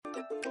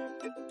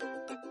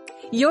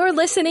You're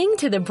listening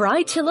to the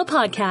Bridechilla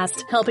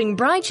podcast, helping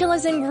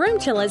bridechillas and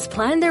groomchillas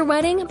plan their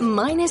wedding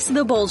minus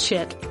the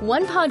bullshit.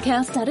 One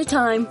podcast at a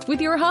time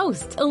with your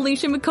host,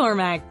 Alicia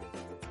McCormack.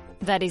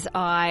 That is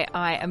I.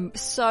 I am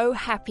so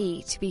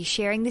happy to be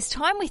sharing this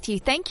time with you.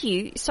 Thank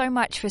you so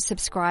much for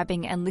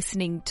subscribing and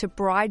listening to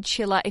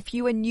Bridechilla. If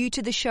you are new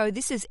to the show,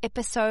 this is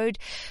episode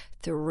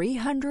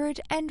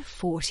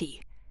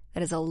 340.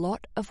 That is a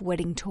lot of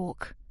wedding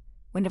talk.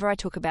 Whenever I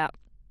talk about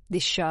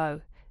this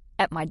show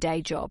at my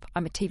day job,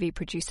 I'm a TV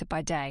producer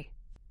by day.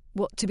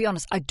 Well, to be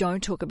honest, I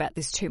don't talk about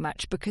this too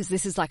much because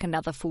this is like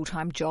another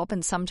full-time job,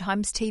 and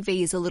sometimes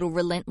TV is a little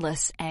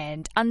relentless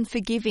and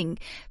unforgiving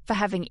for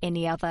having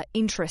any other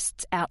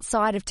interests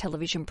outside of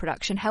television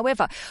production.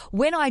 However,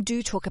 when I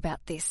do talk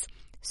about this,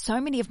 so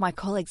many of my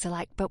colleagues are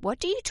like, but what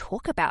do you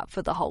talk about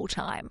for the whole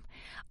time?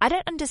 I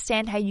don't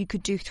understand how you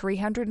could do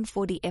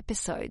 340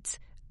 episodes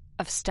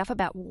of stuff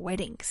about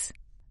weddings.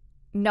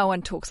 No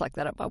one talks like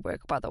that at my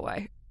work, by the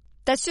way.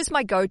 That's just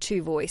my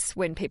go-to voice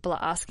when people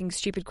are asking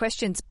stupid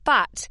questions.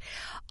 But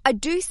I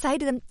do say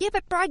to them, yeah,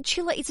 but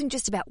Bridechilla isn't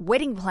just about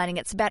wedding planning.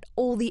 It's about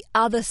all the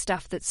other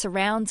stuff that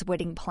surrounds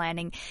wedding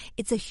planning.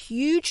 It's a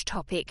huge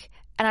topic,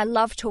 and I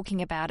love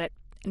talking about it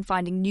and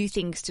finding new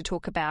things to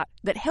talk about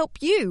that help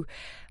you,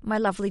 my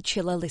lovely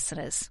chiller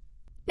listeners.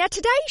 Now,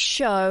 today's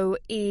show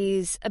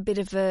is a bit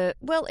of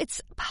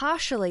it's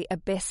partially a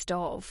best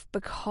of,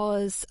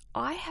 because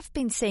I have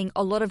been seeing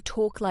a lot of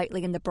talk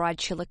lately in the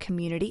Bridechilla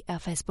community, our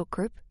Facebook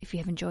group. If you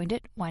haven't joined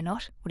it, why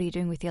not? What are you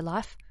doing with your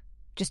life?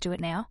 Just do it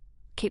now.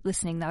 Keep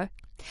listening, though.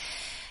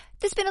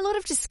 There's been a lot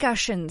of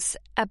discussions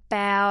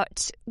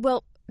about,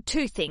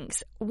 two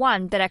things.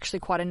 One that actually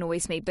quite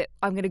annoys me, but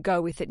I'm going to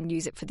go with it and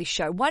use it for this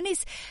show. One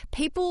is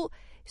people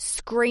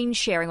screen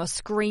sharing or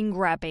screen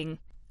grabbing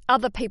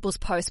other people's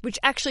posts, which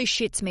actually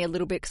shits me a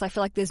little bit because I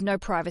feel like there's no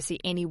privacy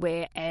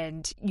anywhere,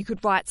 and you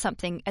could write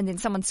something and then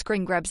someone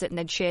screen grabs it and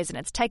then shares it, and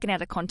it's taken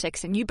out of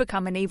context and you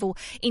become an evil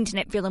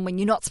internet villain when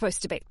you're not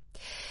supposed to be.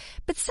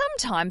 But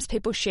sometimes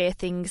people share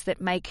things that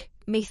make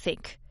me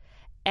think.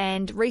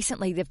 And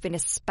recently there've been a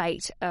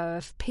spate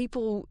of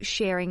people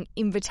sharing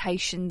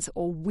invitations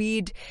or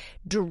weird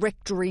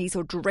directories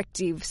or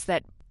directives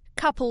that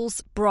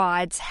couples,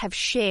 brides have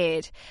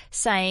shared,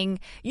 saying,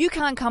 you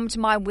can't come to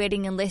my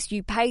wedding unless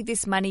you pay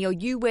this money, or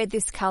you wear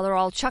this colour,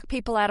 I'll chuck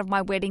people out of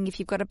my wedding if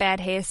you've got a bad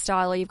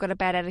hairstyle or you've got a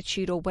bad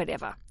attitude or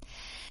whatever.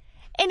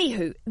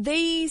 Anywho,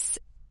 these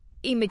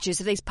images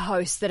of these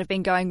posts that have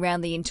been going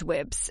around the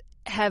interwebs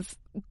have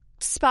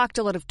sparked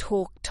a lot of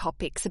talk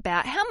topics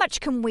about how much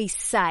can we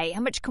say,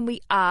 how much can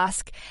we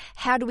ask,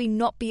 how do we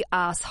not be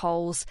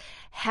assholes,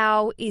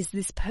 how is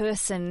this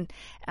person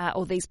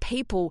or these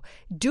people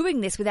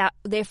doing this without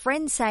their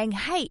friends saying,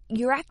 hey,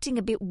 you're acting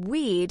a bit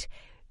weird,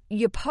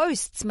 your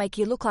posts make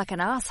you look like an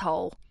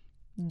asshole,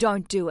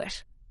 don't do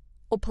it,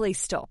 or please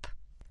stop.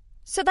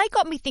 So they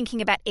got me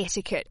thinking about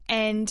etiquette,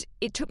 and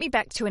it took me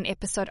back to an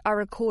episode I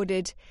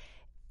recorded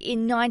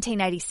in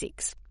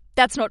 1986.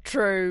 That's not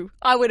true.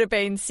 I would have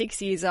been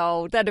 6 years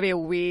old. That'd be a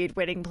weird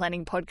wedding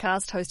planning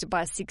podcast hosted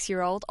by a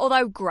 6-year-old.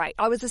 Although great.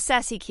 I was a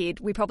sassy kid.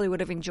 We probably would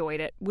have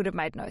enjoyed it. Would have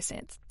made no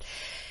sense.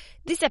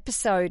 This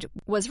episode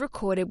was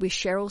recorded with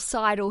Cheryl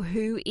Seidel,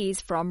 who is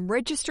from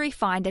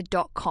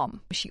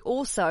registryfinder.com. She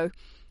also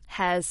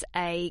has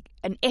an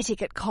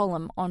etiquette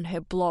column on her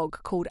blog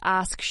called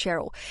Ask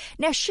Cheryl.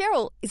 Now,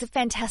 Cheryl is a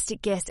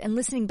fantastic guest, and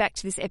listening back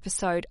to this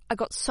episode, I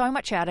got so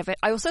much out of it.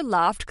 I also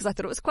laughed because I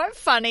thought it was quite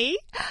funny.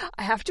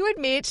 I have to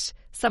admit,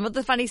 some of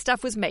the funny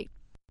stuff was me.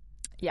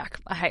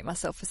 Yuck, I hate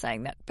myself for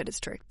saying that, but it's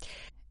true.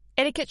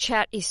 Etiquette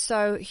chat is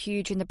so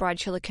huge in the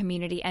Bridechilla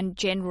community and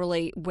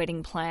generally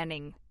wedding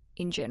planning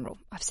in general.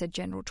 I've said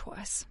general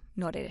twice.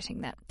 Not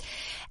editing that.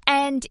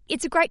 And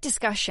it's a great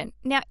discussion.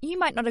 Now, you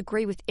might not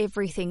agree with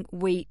everything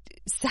we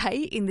say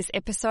in this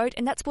episode,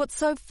 and that's what's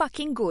so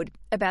fucking good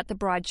about the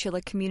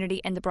Bridechilla community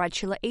and the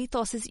Bridechilla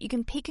ethos is that you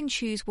can pick and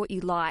choose what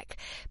you like.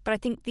 But I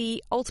think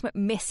the ultimate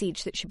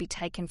message that should be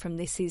taken from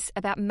this is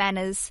about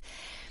manners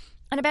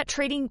and about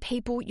treating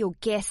people, your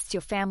guests,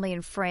 your family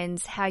and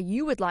friends, how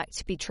you would like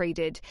to be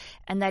treated.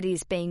 And that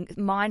is being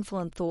mindful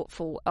and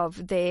thoughtful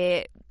of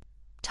their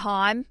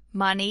time,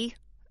 money,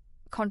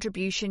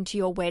 contribution to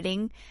your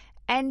wedding,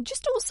 and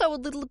just also a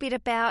little bit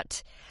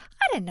about,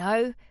 I don't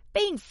know,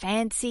 being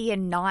fancy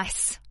and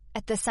nice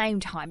at the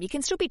same time. You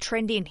can still be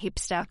trendy and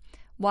hipster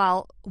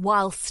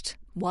whilst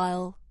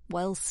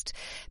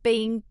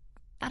being,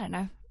 I don't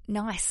know,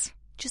 nice.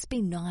 Just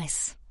be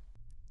nice.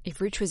 If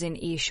Rich was in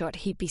earshot,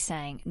 he'd be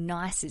saying,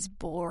 nice is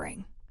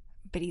boring.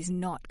 But he's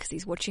not, because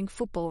he's watching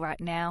football right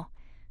now.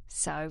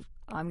 So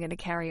I'm going to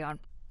carry on.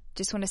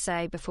 Just want to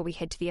say before we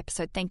head to the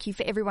episode, thank you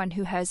for everyone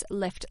who has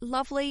left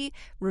lovely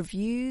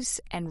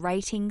reviews and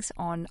ratings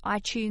on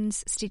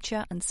iTunes,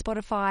 Stitcher and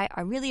Spotify.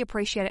 I really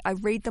appreciate it. I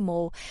read them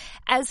all,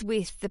 as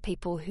with the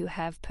people who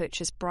have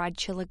purchased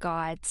Bridechilla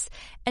guides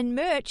and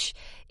merch.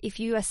 If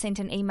you are sent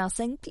an email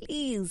saying,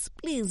 please,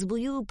 will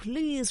you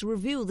please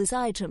review this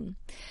item?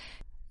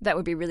 That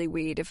would be really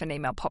weird if an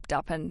email popped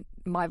up and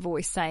my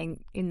voice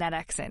saying in that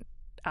accent,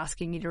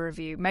 asking you to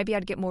review. Maybe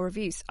I'd get more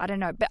reviews. I don't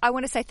know. But I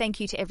want to say thank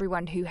you to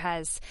everyone who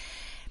has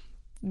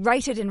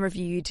rated and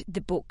reviewed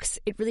the books.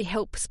 It really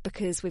helps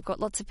because we've got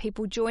lots of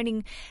people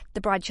joining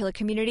the Bridechilla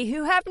community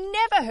who have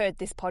never heard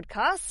this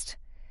podcast.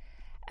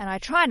 And I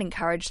try and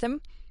encourage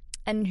them,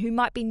 and who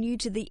might be new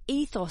to the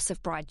ethos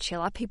of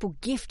Bridechilla, people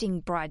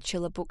gifting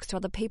Bridechilla books to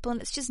other people,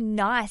 and it's just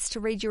nice to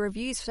read your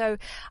reviews so,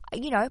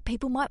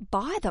 people might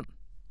buy them.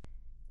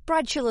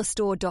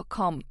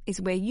 Bridechillastore.com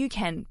is where you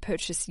can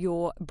purchase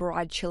your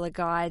Bridechilla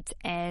guides,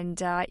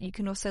 and you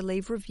can also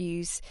leave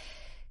reviews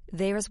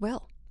there as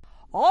well.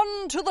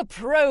 On to the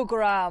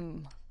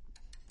program.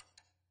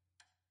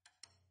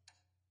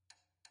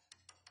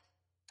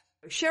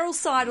 Cheryl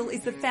Seidel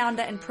is the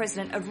founder and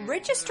president of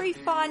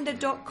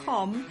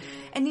RegistryFinder.com,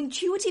 an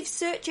intuitive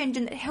search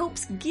engine that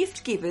helps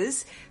gift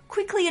givers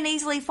quickly and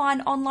easily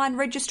find online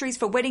registries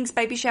for weddings,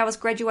 baby showers,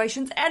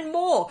 graduations, and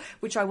more,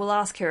 which I will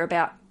ask her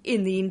about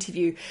in the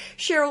interview.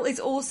 Cheryl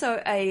is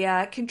also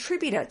a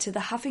contributor to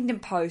the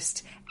Huffington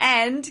Post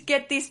and,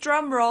 get this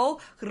drum roll,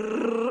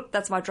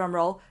 that's my drum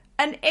roll,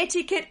 an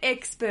etiquette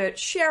expert.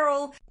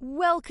 Cheryl,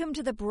 welcome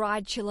to the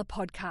Bridechilla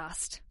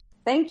podcast.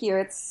 Thank you.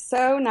 It's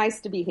so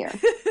nice to be here.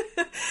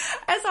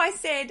 As I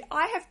said,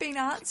 I have been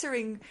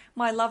answering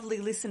my lovely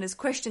listeners'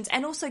 questions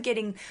and also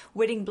getting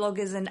wedding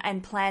bloggers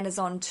and planners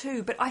on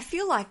too. But I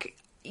feel like,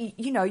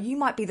 you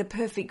might be the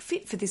perfect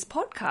fit for this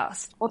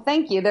podcast. Well,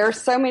 thank you. There are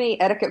so many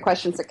etiquette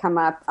questions that come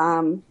up.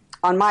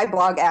 On my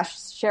blog,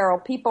 Ask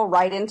Cheryl, people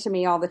write into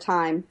me all the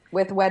time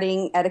with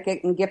wedding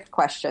etiquette and gift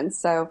questions.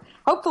 So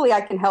hopefully I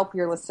can help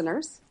your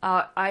listeners.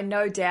 I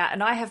no doubt.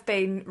 And I have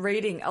been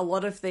reading a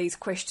lot of these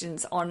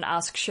questions on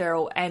Ask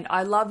Cheryl, and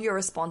I love your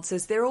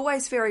responses. They're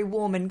always very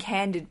warm and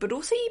candid, but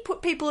also you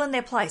put people in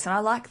their place, and I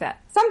like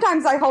that.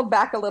 Sometimes I hold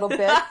back a little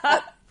bit.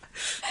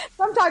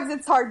 Sometimes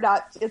it's hard to.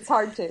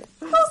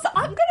 Also,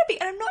 I'm going to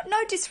be, and I'm not, no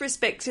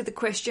disrespect to the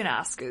question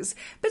askers,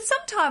 but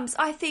sometimes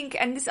I think,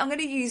 and this, I'm going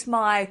to use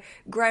my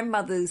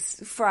grandmother's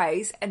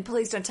phrase, and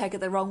please don't take it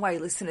the wrong way,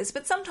 listeners,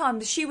 but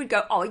sometimes she would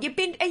go, are you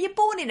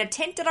born in a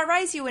tent? Did I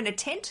raise you in a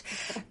tent?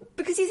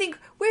 Because you think,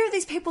 where are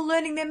these people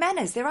learning their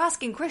manners? They're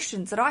asking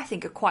questions that I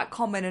think are quite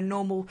common and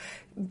normal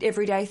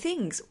everyday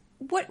things.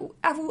 What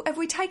have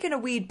we taken a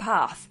weird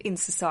path in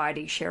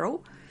society,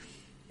 Cheryl?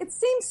 It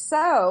seems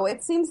so.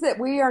 It seems that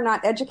we are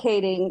not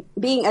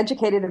being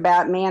educated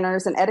about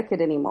manners and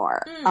etiquette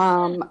anymore.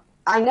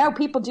 I know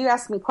people do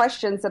ask me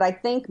questions that I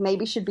think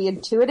maybe should be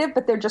intuitive,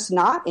 but they're just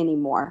not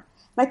anymore.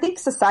 And I think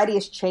society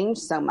has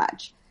changed so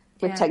much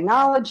with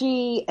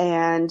technology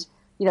and,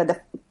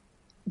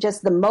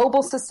 just the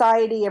mobile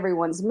society.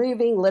 Everyone's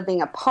moving,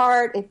 living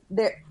apart.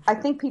 I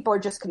think people are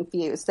just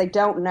confused. They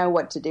don't know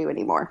what to do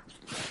anymore.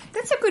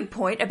 That's a good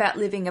point about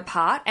living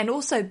apart and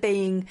also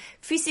being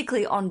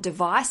physically on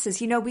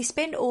devices. We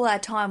spend all our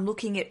time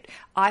looking at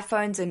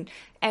iPhones and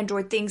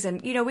Android things,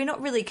 and, we're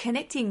not really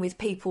connecting with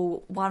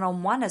people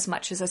one-on-one as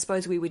much as I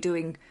suppose we were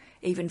doing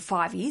even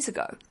 5 years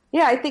ago.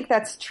 Yeah, I think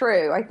that's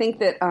true. I think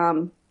that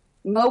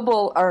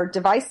mobile or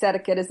device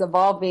etiquette is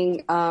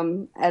evolving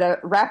at a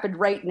rapid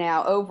rate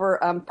now over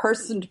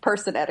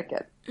person-to-person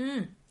etiquette.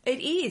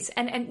 It is.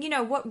 And you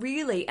know what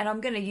really, and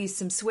I'm going to use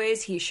some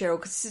swears here, Cheryl,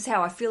 because this is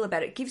how I feel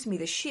about it, gives me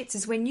the shits,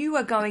 is when you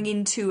are going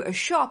into a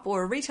shop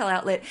or a retail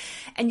outlet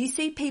and you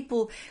see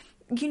people,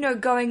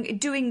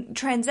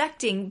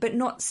 transacting, but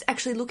not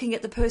actually looking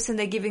at the person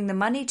they're giving the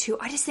money to.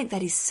 I just think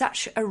that is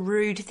such a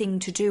rude thing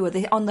to do. Or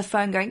they're on the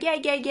phone going,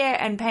 yeah,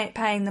 and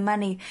paying the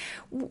money.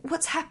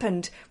 What's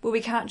happened where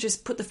we can't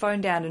just put the phone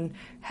down and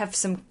have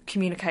some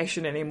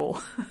communication anymore?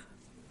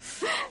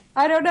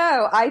 I don't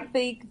know. I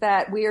think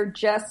that we are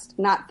just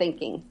not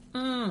thinking.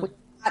 We're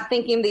not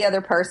thinking the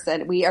other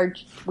person. We are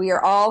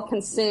all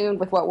consumed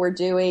with what we're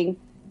doing,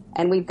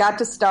 and we've got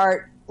to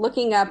start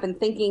looking up and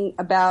thinking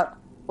about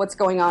what's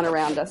going on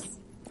around us.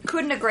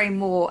 Couldn't agree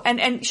more. And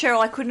Cheryl,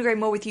 I couldn't agree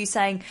more with you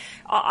saying,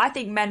 I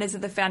think manners are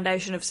the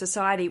foundation of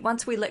society.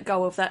 Once we let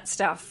go of that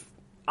stuff,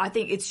 I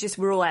think it's just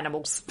we're all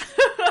animals.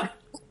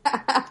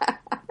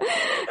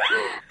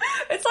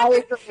 It's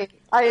like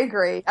I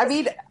agree. I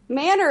mean,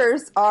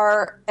 manners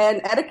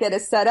and etiquette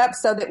is set up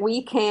so that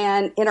we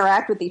can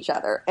interact with each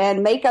other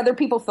and make other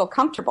people feel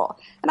comfortable.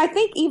 And I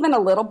think even a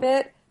little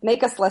bit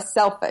make us less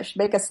selfish,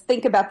 make us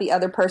think about the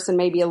other person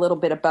maybe a little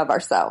bit above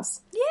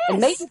ourselves. Yes.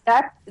 And maybe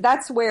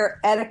that's where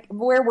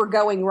we're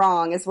going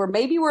wrong, is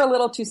maybe we're a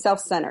little too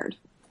self-centered.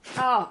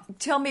 Oh,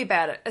 tell me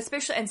about it.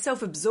 Especially and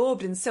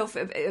self-absorbed and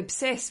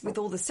self-obsessed with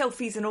all the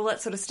selfies and all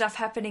that sort of stuff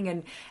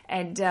happening.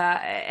 And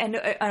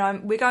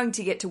we're going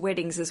to get to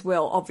weddings as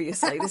well.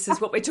 Obviously, this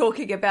is what we're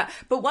talking about.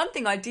 But one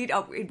thing I did,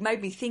 it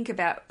made me think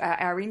about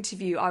our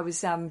interview. I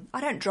was I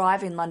don't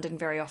drive in London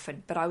very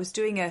often, but I was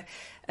doing a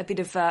bit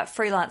of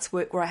freelance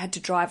work where I had to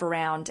drive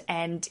around,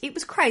 and it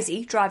was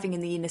crazy driving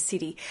in the inner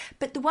city.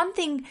 But the one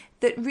thing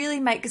that really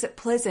makes it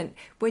pleasant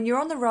when you're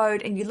on the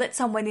road and you let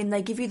someone in,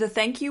 they give you the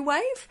thank you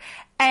wave.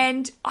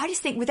 And I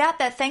just think without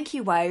that thank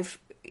you wave,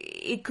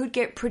 it could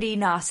get pretty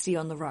nasty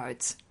on the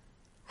roads.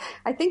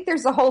 I think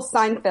there's a whole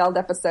Seinfeld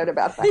episode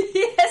about that.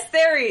 Yes,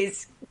 there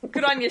is.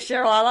 Good on you,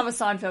 Cheryl. I love a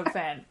Seinfeld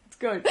fan.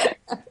 Good.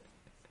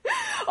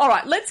 All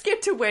right, let's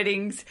get to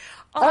weddings.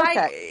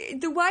 Okay.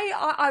 The way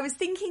I was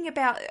thinking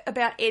about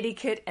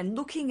etiquette and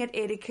looking at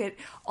etiquette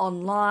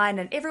online,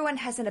 and everyone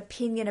has an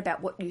opinion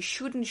about what you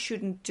should and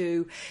shouldn't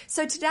do.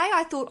 So today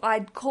I thought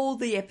I'd call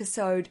the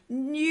episode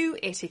New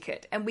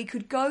Etiquette, and we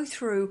could go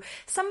through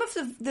some of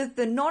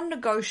the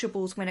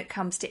non-negotiables when it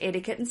comes to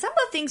etiquette and some of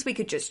the things we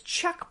could just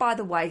chuck by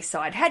the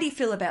wayside. How do you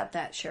feel about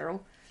that,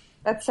 Cheryl?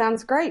 That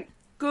sounds great.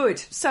 Good.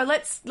 So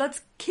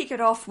let's kick it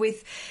off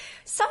with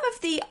some of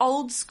the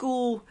old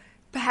school,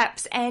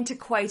 perhaps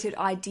antiquated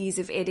ideas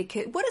of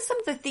etiquette. What are some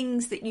of the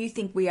things that you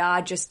think we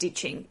are just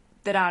ditching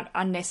that aren't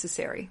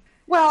unnecessary?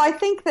 Well, I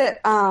think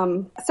that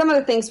some of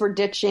the things we're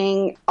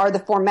ditching are the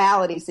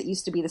formalities that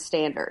used to be the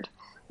standard.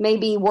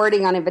 Maybe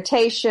wording on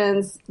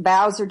invitations,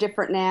 vows are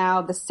different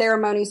now, the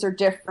ceremonies are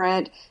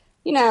different.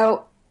 You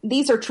know,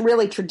 these are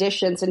really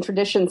traditions, and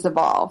traditions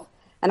evolve.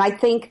 And I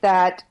think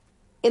that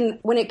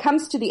when it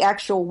comes to the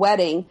actual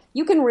wedding,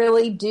 you can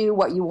really do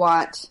what you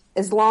want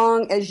as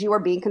long as you are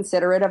being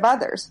considerate of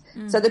others.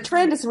 Mm-hmm. So the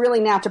trend is really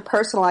now to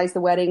personalize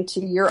the wedding to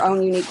your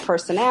own unique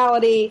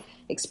personality,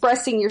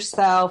 expressing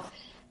yourself,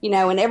 you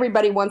know, and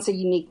everybody wants a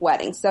unique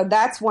wedding. So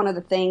that's one of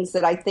the things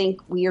that I think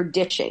we are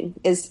ditching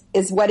is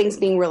weddings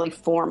being really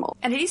formal.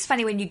 And it is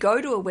funny when you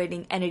go to a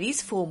wedding and it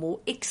is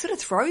formal, it sort of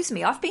throws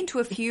me. I've been to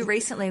a few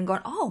recently and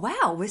gone, oh,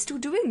 wow, we're still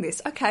doing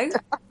this. Okay.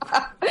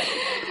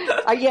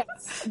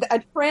 Yes. A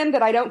trend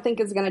that I don't think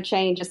is going to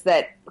change is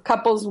that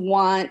couples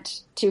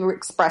want to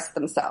express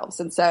themselves.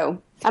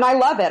 And I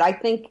love it. I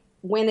think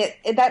when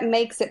that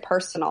makes it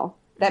personal,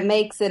 that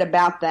makes it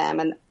about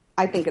them. And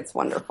I think it's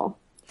wonderful.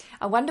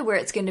 I wonder where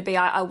it's going to be.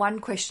 One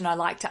question I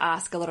like to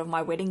ask a lot of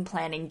my wedding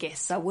planning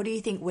guests. So what do you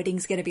think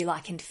wedding's going to be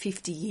like in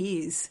 50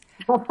 years?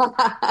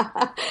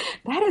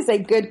 That is a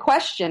good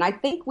question. I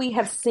think we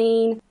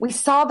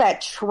saw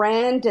that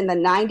trend in the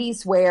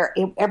 90s where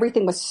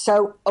everything was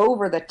so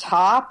over the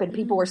top and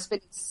people were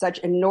spending such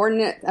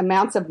inordinate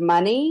amounts of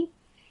money.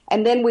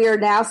 And then we are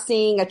now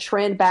seeing a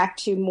trend back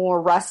to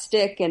more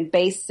rustic and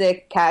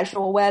basic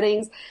casual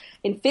weddings.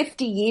 In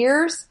 50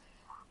 years,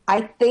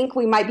 I think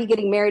we might be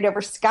getting married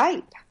over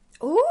Skype.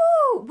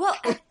 Ooh, well,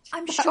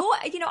 I'm sure,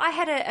 you know, I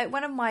had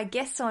one of my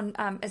guests on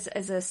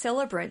as a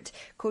celebrant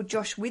called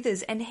Josh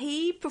Withers, and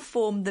he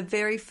performed the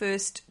very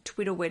first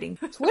Twitter wedding.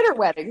 Twitter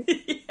wedding?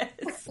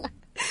 Yes.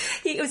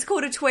 It was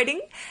called a twedding,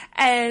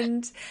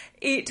 and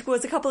it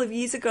was a couple of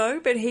years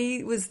ago, but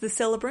he was the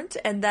celebrant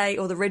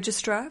or the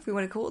registrar, if we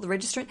want to call it, the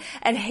registrant,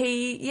 and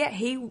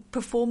he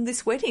performed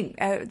this wedding.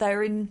 They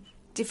were in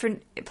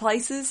different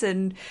places,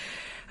 and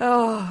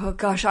oh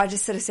gosh, I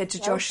just sort of said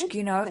to Josh,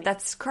 you know,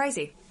 that's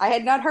crazy. I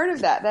had not heard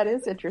of that. That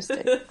is interesting.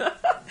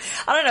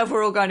 I don't know if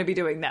we're all going to be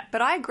doing that,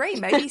 but I agree.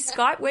 Maybe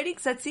Skype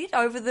weddings, that's it.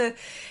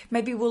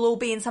 Maybe we'll all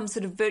be in some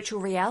sort of virtual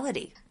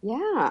reality.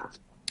 Yeah.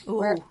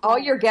 Where all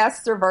your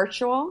guests are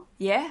virtual.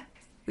 Yeah.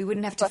 We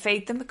wouldn't have to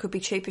feed them. It could be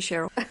cheaper,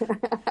 Cheryl.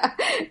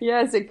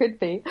 Yes, it could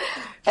be.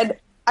 And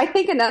I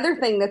think another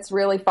thing that's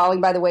really falling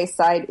by the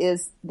wayside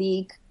is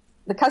the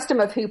custom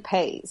of who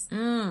pays.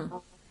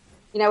 Mm.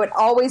 You know, it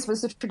always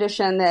was a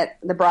tradition that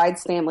the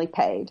bride's family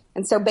paid.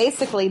 And so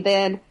basically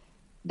then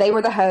they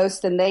were the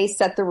host and they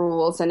set the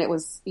rules and it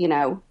was, you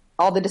know,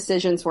 all the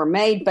decisions were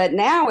made. But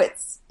now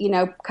it's, you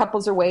know,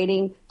 couples are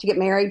waiting to get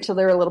married till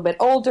they're a little bit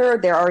older.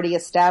 They're already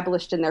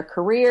established in their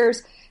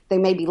careers. They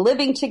may be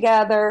living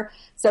together.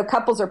 So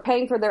couples are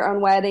paying for their own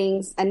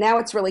weddings. And now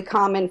it's really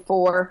common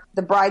for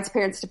the bride's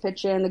parents to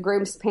pitch in, the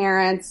groom's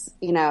parents,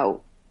 you know,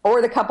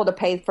 or the couple to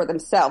pay for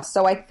themselves.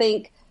 So I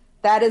think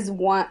that is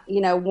one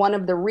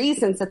of the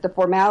reasons that the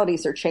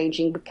formalities are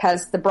changing,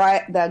 because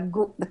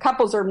the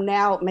couples are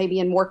now maybe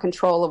in more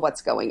control of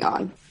what's going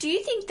on. Do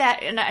you think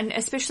that, and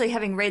especially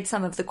having read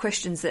some of the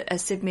questions that are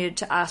submitted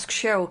to Ask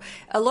Cheryl,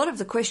 a lot of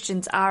the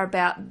questions are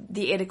about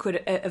the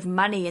etiquette of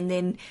money, and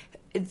then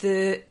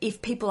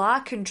if people are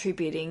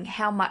contributing,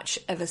 how much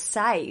of a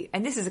say,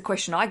 and this is a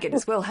question I get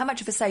as well, how much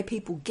of a say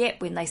people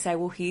get when they say,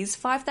 well, here's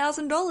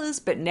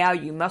 $5,000, but now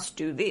you must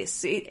do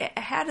this.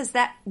 How does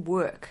that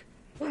work?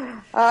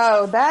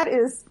 Oh, that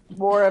is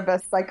more of a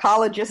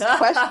psychologist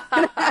question.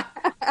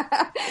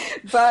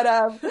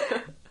 But,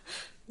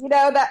 you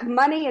know, that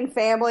money and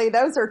family,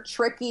 those are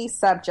tricky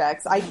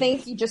subjects. I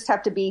think you just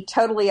have to be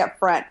totally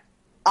upfront.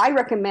 I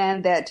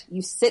recommend that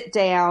you sit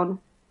down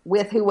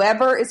with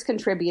whoever is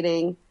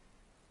contributing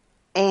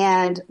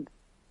and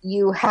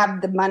you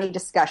have the money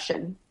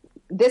discussion.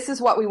 This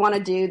is what we want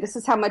to do. This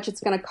is how much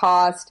it's going to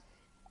cost,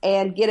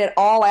 and get it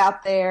all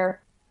out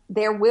there.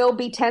 There will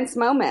be tense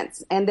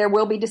moments and there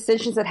will be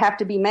decisions that have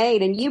to be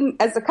made. And you,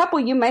 as a couple,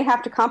 you may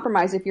have to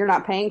compromise if you're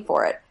not paying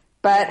for it.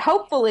 But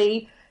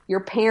hopefully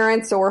your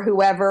parents or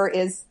whoever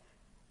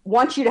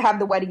wants you to have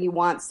the wedding you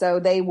want, so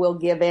they will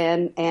give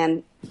in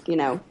and, you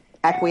know,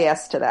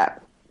 acquiesce to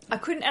that.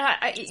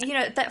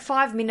 That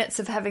 5 minutes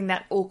of having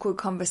that awkward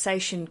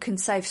conversation can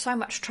save so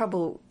much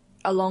trouble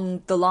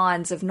along the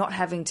lines of not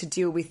having to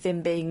deal with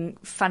them being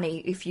funny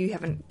if you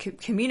haven't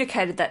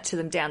communicated that to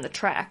them down the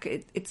track.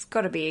 It's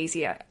got to be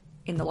easier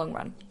in the long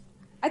run.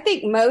 I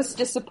think most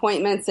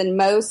disappointments and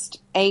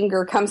most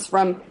anger comes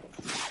from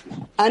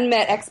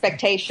unmet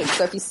expectations.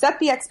 So if you set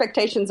the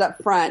expectations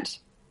up front,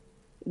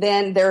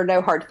 then there are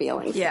no hard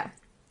feelings.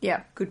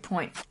 Yeah, good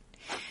point.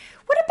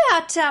 What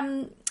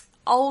about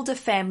older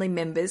family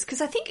members?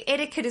 Because I think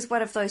etiquette is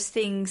one of those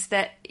things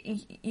that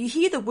you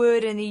hear the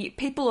word and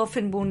people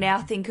often will now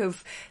think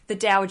of the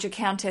Dowager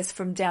Countess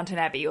from Downton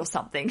Abbey or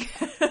something.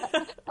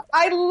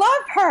 I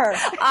love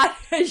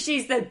her.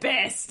 She's the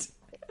best.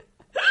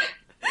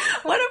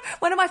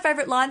 One of my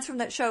favourite lines from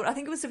that show, I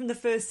think it was from the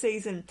first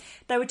season,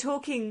 they were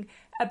talking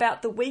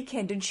about the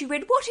weekend and she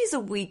went, "What is a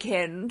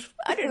weekend?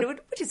 I don't know,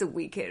 what is a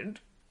weekend?"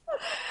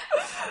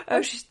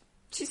 Oh, she's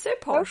so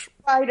posh.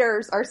 Most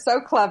writers are so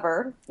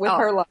clever with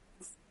her lines.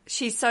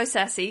 She's so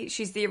sassy.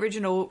 She's the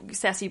original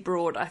sassy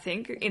broad, I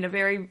think, in a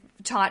very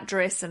tight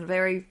dress and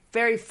very,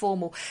 very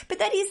formal. But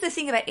that is the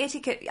thing about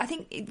etiquette. I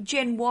think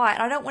Gen Y,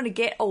 and I don't want to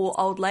get all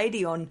old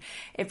lady on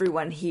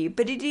everyone here,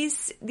 but it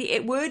is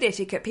the word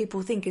etiquette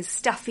people think is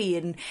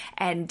stuffy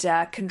and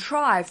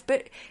contrived.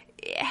 But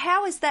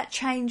how has that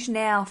changed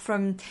now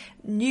from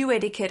new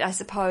etiquette, I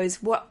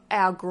suppose, what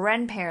our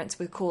grandparents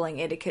were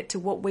calling etiquette, to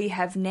what we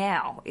have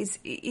now? Is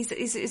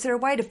there a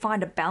way to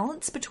find a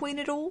balance between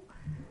it all?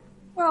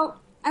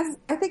 Well, as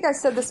I think I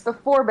said this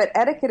before, but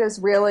etiquette is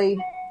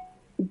really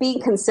being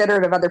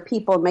considerate of other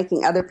people and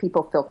making other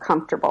people feel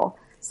comfortable.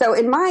 So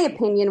in my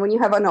opinion, when you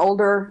have an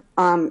older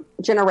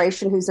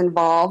generation who's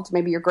involved,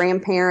 maybe your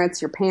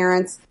grandparents, your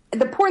parents,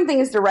 the important thing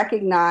is to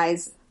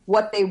recognize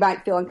what they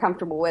might feel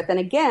uncomfortable with, and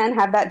again,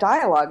 have that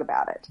dialogue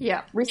about it.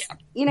 Yeah.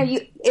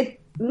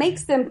 It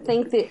makes them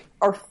think that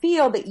or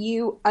feel that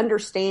you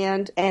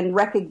understand and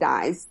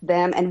recognize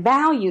them and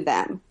value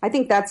them. I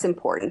think that's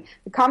important.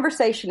 The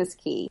conversation is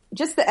key.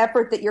 Just the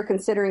effort that you're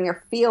considering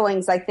their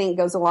feelings, I think,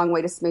 goes a long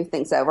way to smooth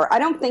things over. I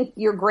don't think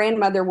your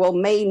grandmother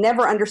may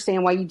never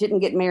understand why you didn't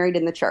get married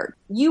in the church.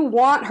 You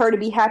want her to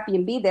be happy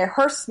and be there.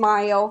 Her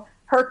smile,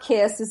 her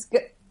kiss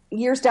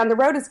years down the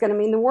road is going to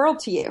mean the world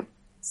to you.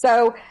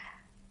 So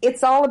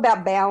it's all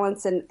about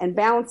balance and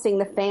balancing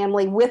the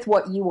family with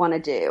what you want to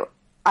do.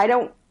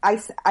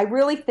 I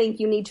really think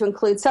you need to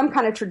include some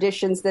kind of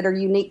traditions that are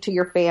unique to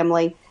your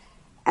family,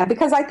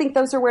 because I think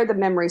those are where the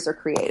memories are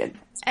created.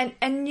 And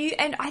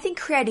I think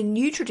creating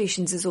new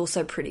traditions is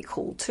also pretty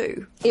cool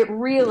too. It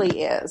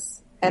really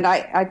is. And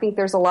I think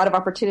there's a lot of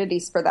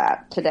opportunities for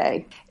that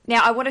today.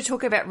 Now, I want to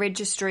talk about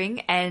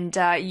registering, and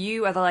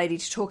you are the lady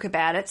to talk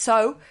about it.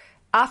 So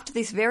after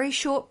this very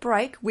short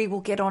break, we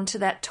will get onto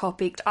that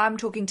topic. I'm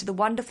talking to the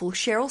wonderful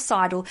Cheryl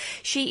Seidel.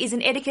 She is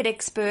an etiquette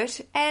expert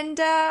and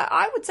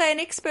I would say an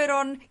expert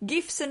on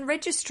gifts and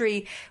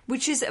registry,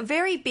 which is a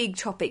very big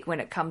topic when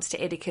it comes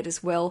to etiquette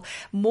as well.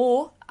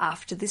 More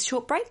after this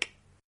short break.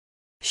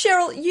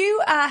 Cheryl,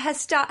 you have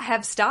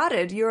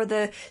started. You're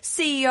the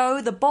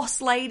CEO, the boss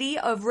lady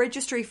of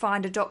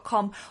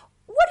registryfinder.com.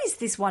 What is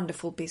this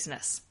wonderful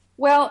business?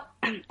 Well,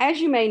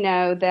 as you may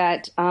know,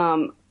 that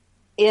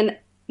in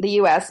the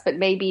U.S., but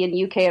maybe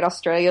in UK and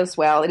Australia as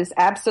well, it is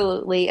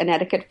absolutely an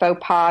etiquette faux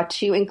pas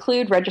to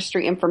include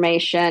registry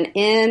information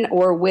in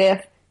or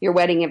with your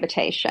wedding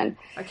invitation.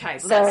 Okay,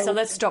 so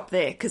let's stop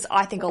there, because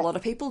I think a lot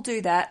of people do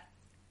that,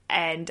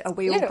 and are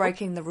we all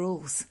breaking the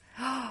rules?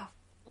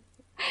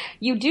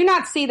 You do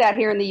not see that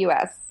here in the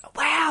U.S.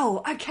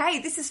 Wow, okay,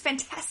 this is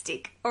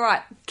fantastic. All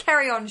right,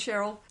 carry on,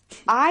 Cheryl.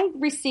 I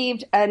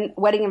received a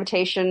wedding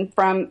invitation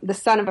from the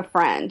son of a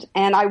friend,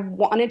 and I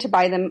wanted to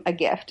buy them a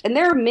gift. And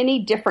there are many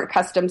different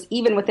customs,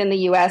 even within the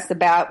U.S.,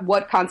 about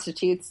what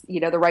constitutes, the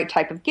right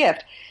type of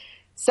gift.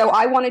 So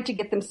I wanted to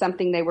get them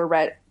something they were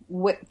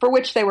for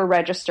which they were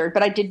registered,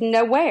 but I didn't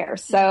know where.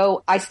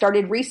 So I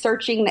started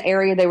researching the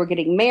area they were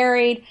getting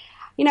married.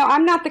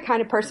 I'm not the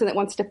kind of person that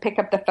wants to pick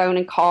up the phone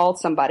and call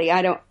somebody.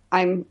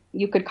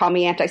 You could call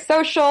me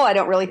antisocial. I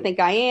don't really think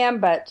I am,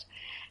 but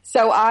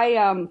so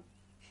I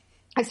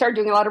started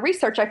doing a lot of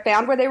research. I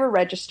found where they were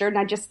registered, and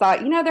I just thought,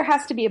 there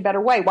has to be a better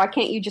way. Why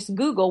can't you just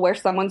Google where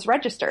someone's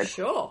registered?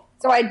 Sure.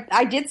 So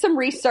I did some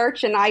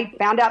research, and I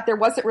found out there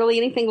wasn't really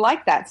anything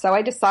like that. So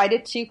I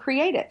decided to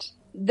create it.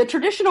 The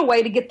traditional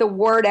way to get the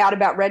word out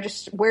about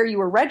where you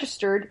were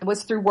registered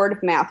was through word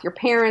of mouth, your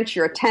parents,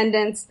 your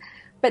attendants.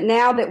 But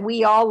now that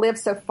we all live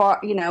so far,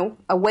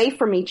 away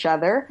from each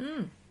other,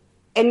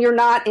 and you're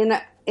not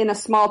in a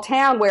small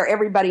town where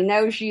everybody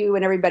knows you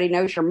and everybody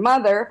knows your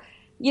mother,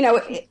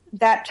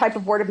 that type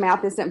of word of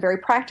mouth isn't very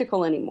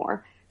practical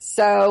anymore.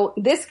 So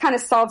this kind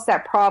of solves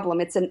that problem.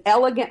 It's an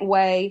elegant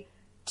way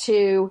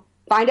to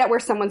find out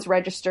where someone's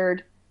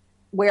registered,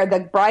 where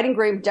the bride and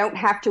groom don't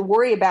have to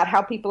worry about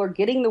how people are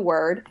getting the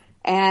word,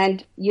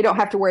 and you don't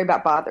have to worry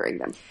about bothering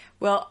them.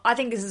 Well, I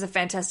think this is a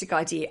fantastic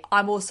idea.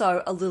 I'm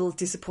also a little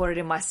disappointed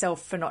in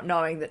myself for not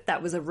knowing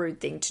that was a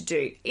rude thing to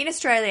do. In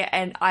Australia,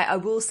 and I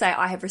will say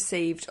I have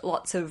received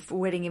lots of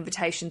wedding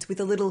invitations with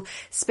a little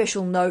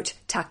special note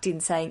tucked in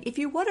saying, if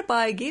you want to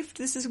buy a gift,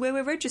 this is where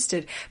we're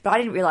registered. But I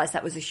didn't realise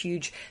that was a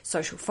huge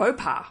social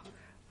faux pas.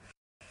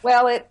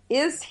 Well, it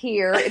is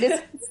here.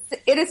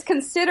 It is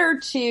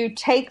considered to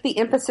take the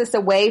emphasis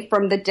away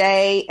from the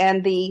day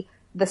and the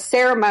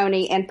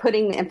ceremony and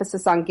putting the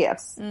emphasis on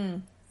gifts.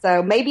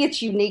 So maybe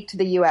it's unique to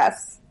the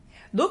U.S.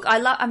 Look, I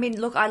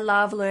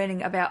love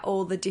learning about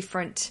all the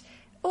different.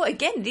 Well,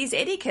 again, it is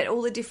etiquette,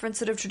 all the different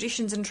sort of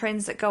traditions and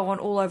trends that go on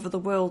all over the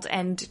world.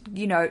 And,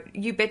 you know,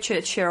 you betcha,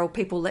 Cheryl,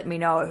 people let me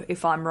know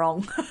if I'm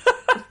wrong.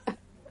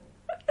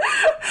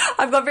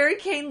 I've got very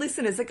keen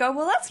listeners that go,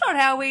 well, that's not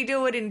how we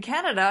do it in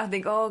Canada. I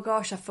think, oh,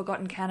 gosh, I've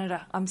forgotten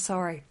Canada. I'm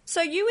sorry.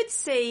 So you would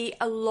see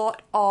a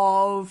lot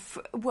of,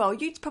 well,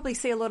 you'd probably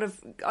see a lot of,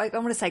 I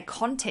want to say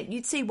content.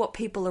 You'd see what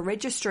people are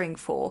registering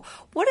for.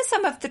 What are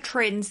some of the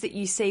trends that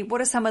you see?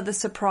 What are some of the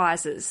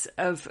surprises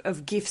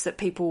of gifts that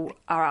people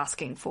are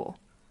asking for?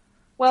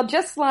 Well,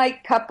 just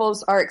like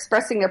couples are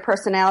expressing their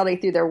personality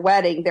through their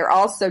wedding, they're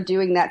also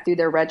doing that through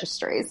their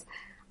registries.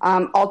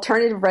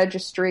 Alternative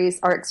registries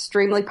are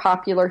extremely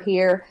popular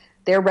here.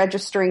 They're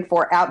registering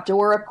for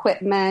outdoor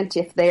equipment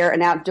if they're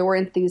an outdoor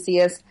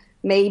enthusiast,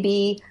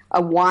 maybe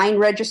a wine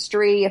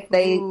registry if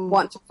they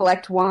want to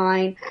collect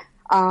wine.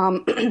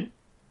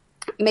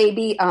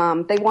 Maybe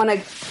they want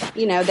to,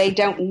 you know, they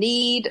don't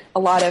need a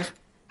lot of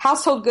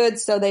household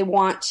goods, so they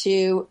want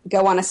to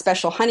go on a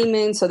special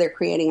honeymoon, so they're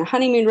creating a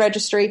honeymoon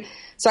registry.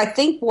 So I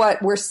think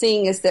what we're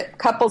seeing is that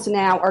couples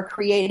now are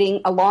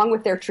creating, along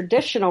with their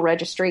traditional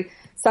registry,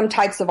 some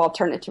types of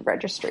alternative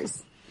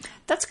registries.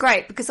 That's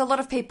great, because a lot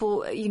of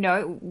people, you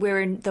know, we're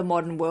in the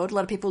modern world. A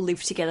lot of people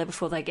live together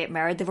before they get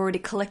married. They've already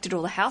collected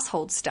all the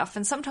household stuff,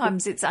 and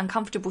sometimes it's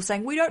uncomfortable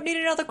saying, we don't need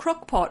another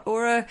crock pot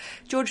or a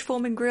George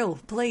Foreman grill.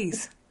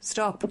 Please,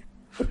 stop.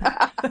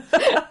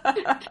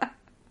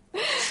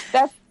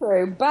 That's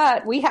true,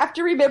 but we have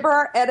to remember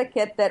our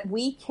etiquette that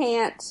we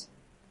can't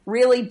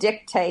really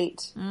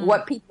dictate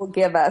what people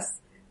give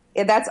us.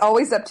 And that's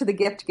always up to the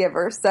gift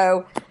giver.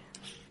 So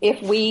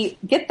if we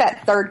get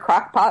that third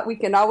crock pot, we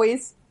can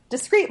always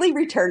discreetly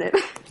return it.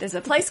 There's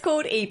a place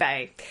called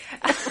eBay.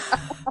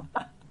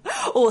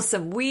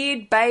 Awesome.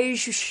 Weird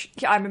beige.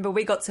 I remember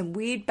we got some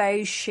weird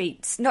beige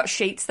sheets. Not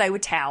sheets, they were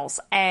towels.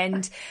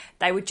 And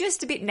they were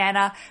just a bit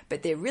nana,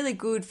 but they're really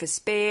good for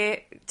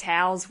spare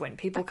towels when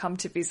people come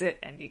to visit.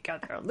 And you go,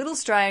 they're a little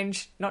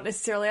strange. Not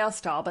necessarily our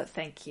style, but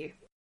thank you.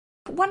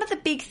 One of the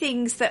big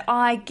things that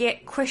I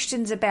get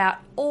questions about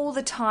all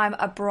the time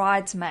are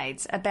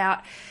bridesmaids,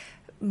 about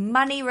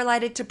money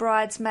related to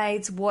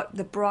bridesmaids, what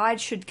the bride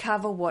should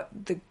cover, what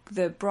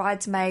the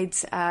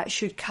bridesmaids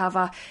should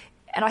cover.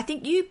 And I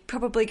think you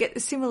probably get the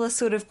similar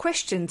sort of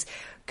questions.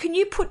 Can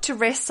you put to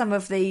rest some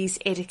of these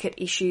etiquette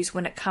issues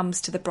when it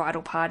comes to the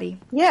bridal party?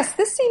 Yes,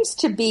 this seems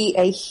to be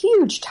a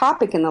huge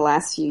topic in the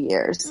last few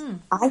years.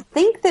 I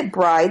think that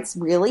brides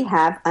really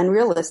have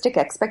unrealistic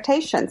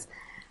expectations.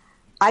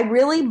 I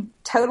really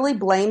totally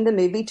blame the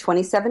movie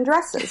 27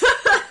 Dresses.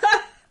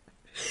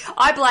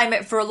 I blame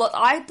it for a lot.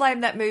 I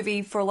blame that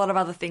movie for a lot of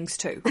other things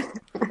too.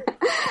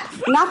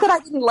 Not that I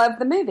didn't love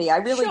the movie. I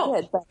really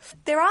did. But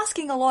they're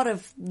asking a lot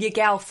of your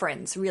gal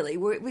friends, really.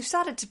 We've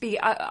started to be,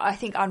 I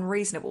think,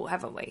 unreasonable,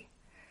 haven't we?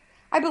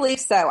 I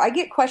believe so. I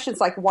get questions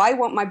like, why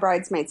won't my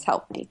bridesmaids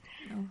help me?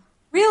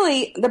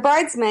 Really, the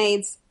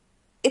bridesmaids,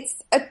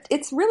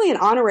 it's really an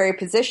honorary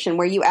position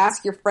where you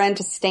ask your friend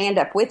to stand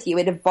up with you.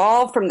 It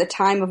evolved from the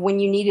time of when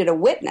you needed a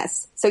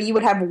witness. So you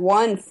would have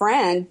one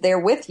friend there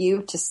with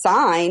you to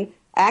sign,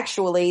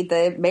 actually,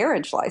 the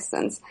marriage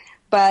license.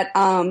 But,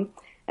 and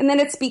then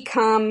it's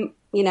become,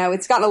 you know,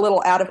 it's gotten a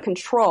little out of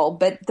control.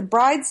 But the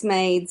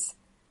bridesmaids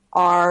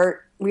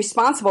are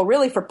responsible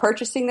really for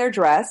purchasing their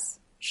dress,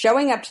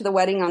 showing up to the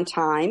wedding on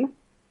time.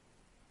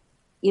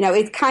 You know,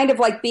 it's kind of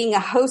like being a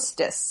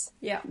hostess,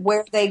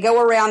 where they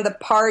go around the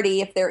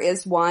party, if there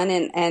is one,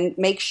 and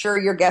make sure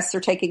your guests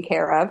are taken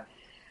care of.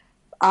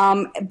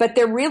 But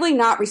they're really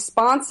not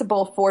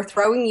responsible for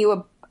throwing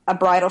you a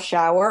bridal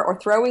shower or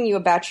throwing you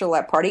a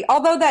bachelorette party,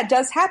 although that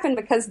does happen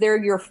because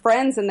they're your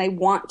friends and they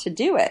want to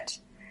do it.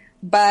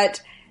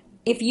 But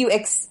if you,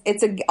 it's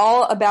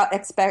all about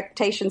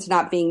expectations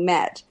not being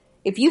met.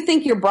 If you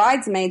think your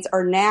bridesmaids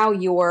are now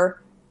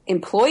your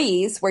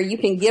employees where you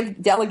can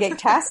delegate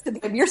tasks to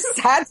them, you're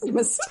sadly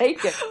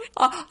mistaken.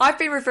 I've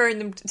been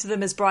referring to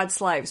them as bride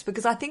slaves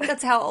because I think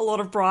that's how a lot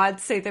of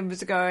brides see them,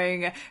 as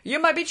going, you're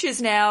my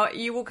bitches now,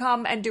 you will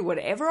come and do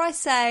whatever I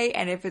say,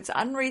 and if it's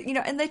you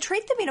know, and they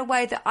treat them in a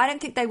way that I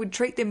don't think they would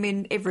treat them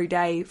in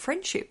everyday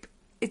friendship.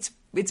 It's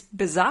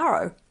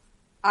bizarro.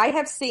 I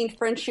have seen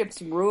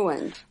friendships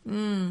ruined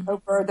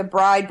over the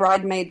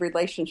bride-bridemaid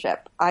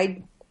relationship.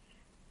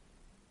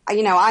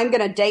 You know, I'm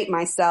going to date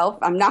myself.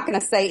 I'm not going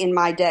to say in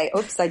my day.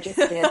 Oops, I just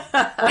did.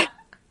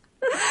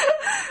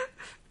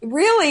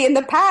 Really, in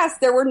the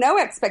past, there were no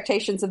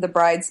expectations of the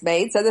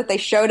bridesmaids so that they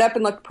showed up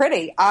and looked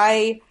pretty.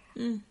 And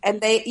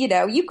they, you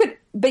know,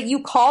 but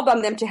you called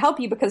on them to help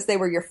you because they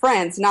were your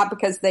friends, not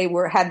because they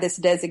had this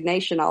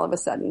designation all of a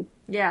sudden.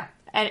 Yeah.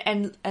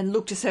 And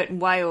looked a certain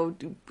way or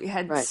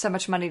had so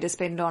much money to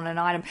spend on an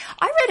item.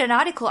 I read an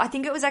article, I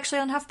think it was actually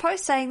on HuffPost,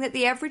 saying that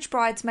the average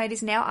bridesmaid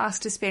is now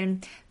asked to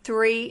spend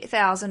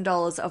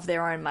 $3,000 of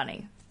their own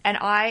money. And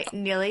I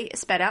nearly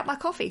spat out my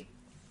coffee.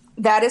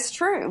 That is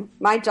true.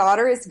 My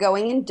daughter is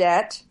going in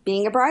debt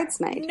being a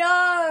bridesmaid.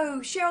 No,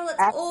 Cheryl,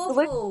 that's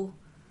awful.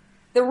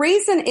 The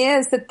reason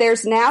is that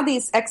there's now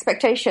these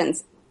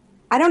expectations.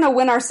 I don't know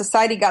when our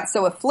society got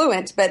so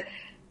affluent, but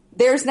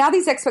there's now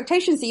these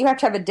expectations that you have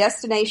to have a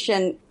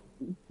destination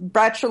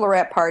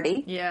bachelorette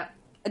party. Yeah.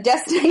 A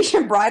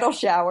destination bridal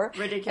shower.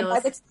 Ridiculous.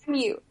 And by the time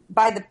you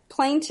buy the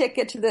plane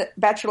ticket to the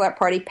bachelorette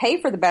party, pay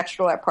for the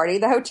bachelorette party,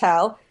 the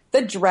hotel,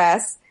 the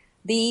dress,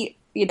 the,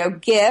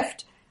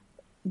 gift,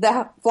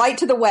 the flight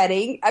to the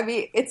wedding. I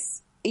mean,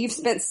 you've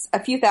spent a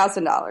few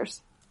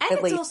 $1,000s. And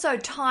it's also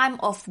time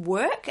off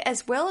work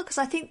as well, because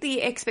I think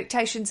the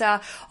expectations are,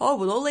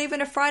 we'll all leave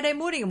on a Friday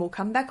morning and we'll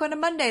come back on a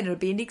Monday and it'll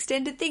be an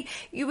extended thing.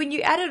 When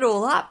you add it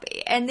all up,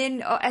 and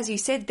then, as you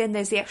said, then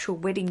there's the actual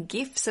wedding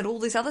gifts and all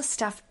this other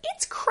stuff,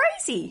 it's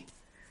crazy.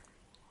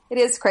 It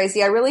is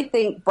crazy. I really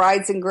think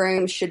brides and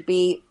grooms should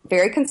be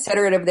very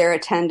considerate of their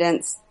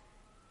attendance.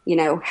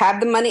 Have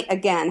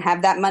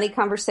that money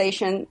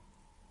conversation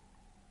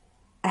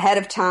ahead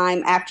of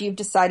time after you've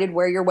decided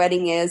where your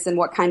wedding is and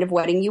what kind of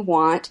wedding you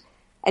want.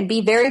 And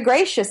be very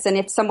gracious. And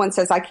if someone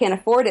says, I can't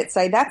afford it,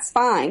 say, that's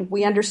fine.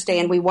 We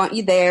understand. We want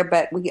you there,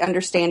 but we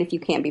understand if you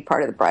can't be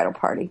part of the bridal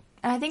party.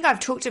 And I think I've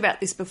talked about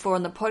this before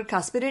on the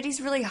podcast, but it is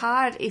really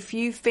hard if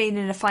you've been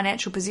in a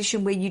financial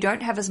position where you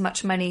don't have as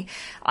much money.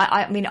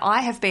 I mean,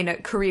 I have been a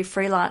career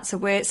freelancer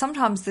where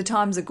sometimes the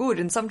times are good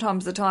and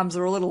sometimes the times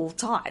are a little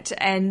tight.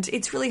 And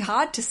it's really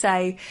hard to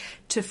say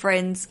to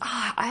friends,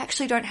 I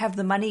actually don't have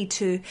the money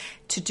to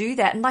do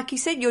that. And like you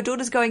said, your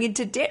daughter's going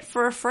into debt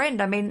for a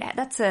friend. I mean,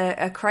 that's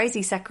a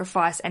crazy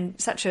sacrifice and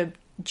such a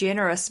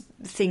generous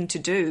thing to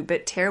do,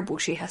 but terrible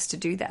she has to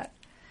do that.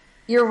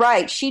 You're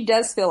right. She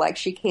does feel like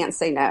she can't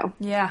say no.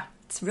 Yeah,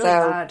 it's really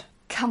hard.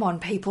 Come on,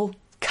 people.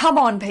 Come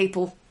on,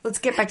 people. Let's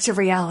get back to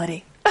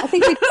reality. I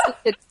think we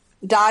just need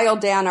to dial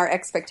down our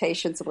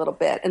expectations a little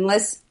bit.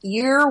 Unless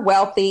you're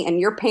wealthy and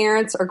your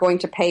parents are going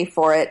to pay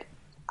for it,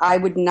 I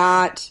would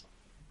not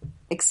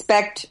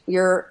expect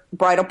your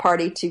bridal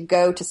party to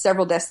go to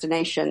several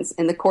destinations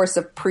in the course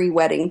of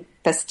pre-wedding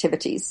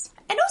festivities.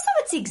 And also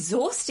it's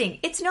exhausting.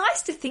 It's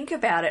nice to think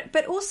about it,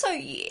 but also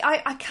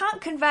I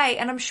can't convey,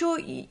 and I'm sure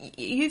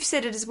you've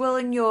said it as well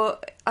in your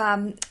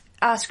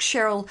Ask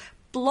Cheryl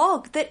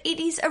blog, that it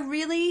is a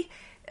really,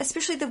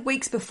 especially the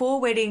weeks before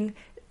wedding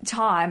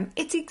time,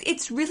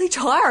 it's really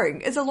tiring.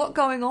 There's a lot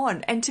going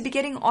on. And to be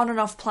getting on and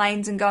off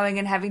planes and going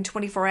and having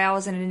 24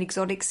 hours in an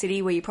exotic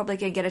city where you're probably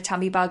going to get a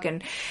tummy bug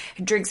and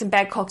drink some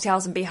bad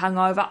cocktails and be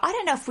hungover, I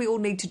don't know if we all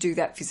need to do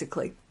that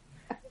physically.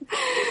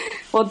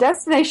 Well,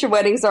 destination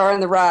weddings are on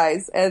the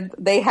rise, and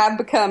they have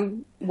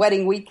become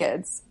wedding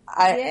weekends.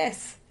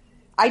 Yes.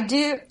 I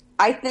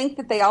think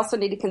that they also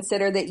need to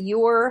consider that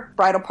your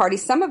bridal party,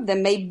 some of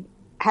them may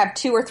have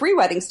 2 or 3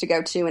 weddings to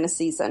go to in a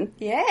season.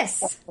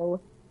 Yes.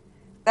 So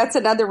that's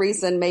another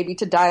reason maybe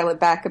to dial it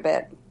back a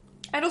bit.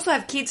 And also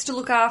have kids to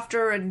look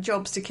after and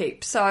jobs to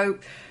keep. So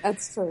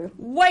that's true.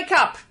 Wake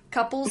up,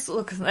 couples.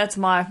 Look, that's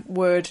my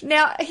word.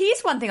 Now,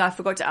 here's one thing I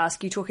forgot to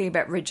ask you, talking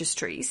about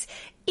registries.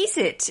 Is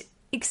it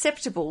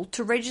acceptable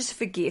to register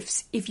for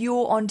gifts if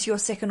you're on to your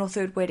 2nd or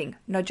 3rd wedding?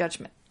 No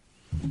judgment.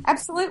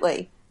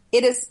 Absolutely.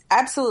 It is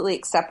absolutely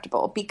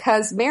acceptable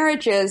because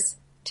marriages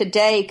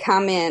today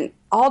come in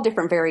all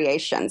different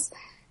variations.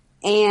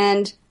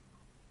 And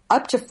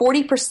up to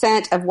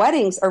 40% of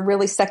weddings are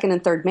really 2nd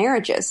and 3rd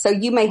marriages. So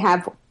you may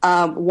have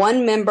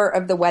one member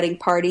of the wedding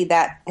party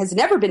that has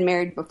never been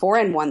married before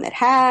and one that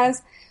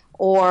has,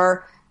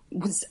 or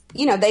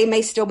they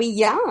may still be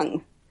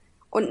young.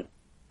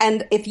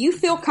 And if you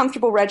feel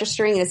comfortable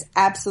registering, it is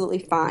absolutely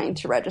fine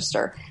to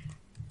register.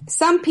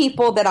 Some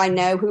people that I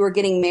know who are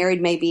getting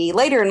married maybe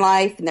later in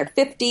life, in their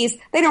 50s,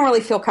 they don't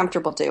really feel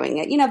comfortable doing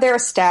it. They're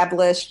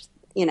established,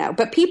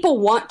 but people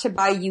want to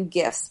buy you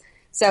gifts.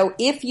 So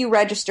if you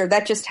register,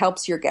 that just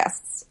helps your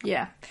guests.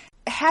 Yeah.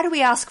 How do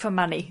we ask for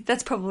money?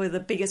 That's probably the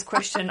biggest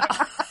question.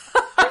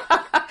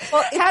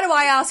 Well, how do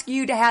I ask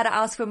you how to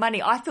ask for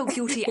money? I feel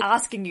guilty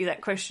asking you that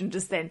question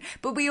just then.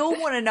 But we all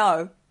want to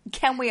know,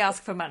 can we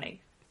ask for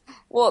money?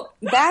 Well,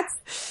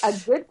 that's a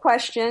good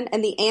question,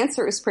 and the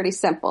answer is pretty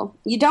simple.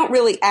 You don't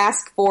really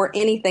ask for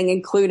anything,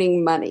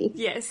 including money.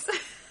 Yes.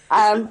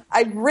 I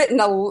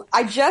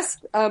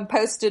just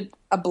posted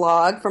a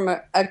blog from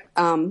a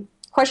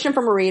question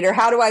from a reader.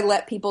 How do I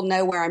let people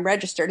know where I'm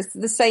registered? It's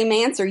the same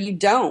answer. You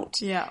don't.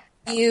 Yeah.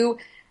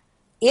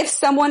 If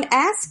someone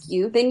asks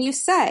you, then you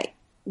say,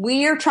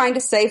 we are trying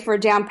to save for a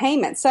down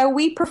payment, so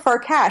we prefer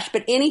cash,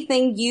 but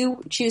anything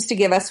you choose to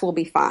give us will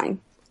be fine.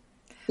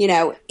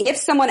 If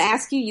someone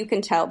asks you, you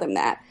can tell them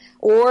that.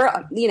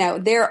 Or,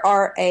 there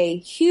are a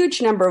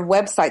huge number of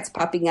websites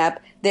popping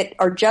up that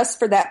are just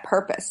for that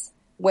purpose,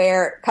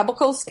 where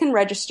couples can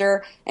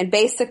register, and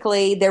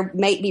basically they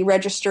may be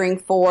registering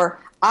for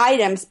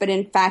items, but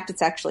in fact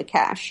it's actually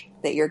cash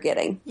that you're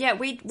getting. Yeah,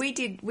 we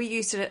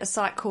used a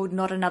site called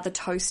Not Another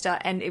Toaster,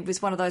 and it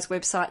was one of those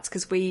websites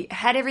because we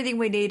had everything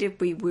we needed.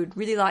 We would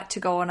really like to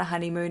go on a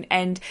honeymoon,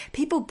 and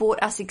people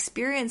bought us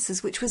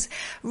experiences, which was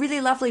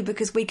really lovely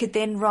because we could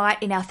then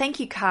write in our thank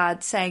you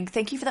card saying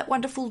thank you for that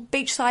wonderful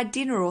beachside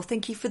dinner, or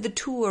thank you for the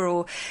tour,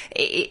 or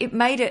it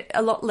made it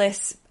a lot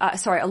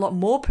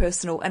more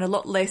personal and a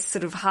lot less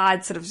sort of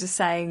hard, sort of just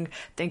saying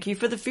thank you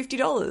for the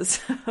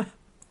 $50.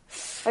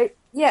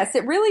 Yes,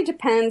 it really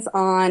depends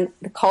on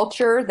the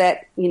culture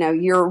that,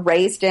 you're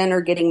raised in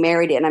or getting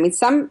married in. I mean,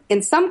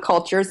 in some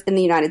cultures in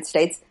the United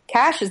States,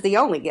 cash is the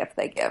only gift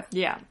they give.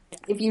 Yeah.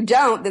 If you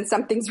don't, then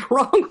something's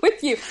wrong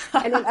with you.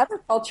 And in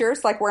other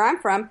cultures, like where I'm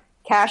from,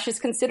 cash is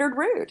considered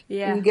rude.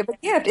 Yeah. When you give a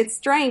gift, it's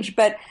strange,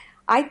 but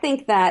I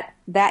think that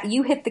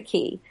you hit the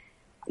key.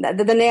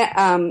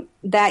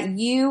 That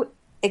you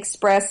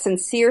express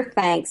sincere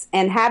thanks,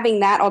 and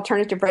having that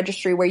alternative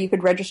registry where you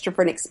could register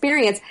for an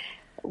experience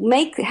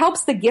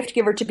helps the gift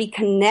giver to be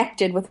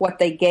connected with what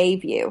they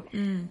gave you.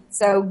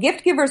 So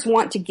gift givers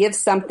want to give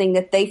something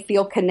that they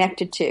feel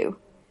connected to,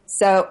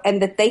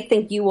 and that they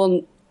think you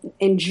will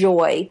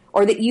enjoy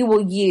or that you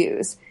will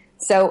use.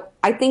 So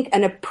I think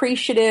an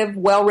appreciative,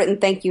 well-written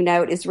thank you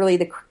note is really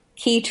the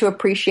key to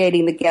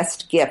appreciating the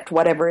guest gift,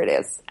 whatever it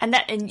is.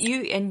 And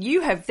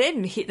you have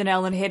then hit the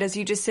nail on the head, as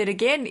you just said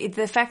again,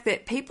 the fact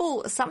that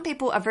some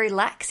people are very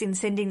lax in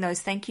sending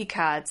those thank you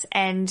cards.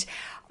 And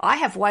I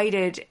have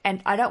waited,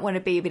 and I don't want to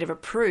be a bit of a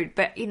prude,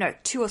 but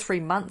 2 or 3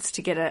 months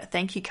to get a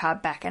thank you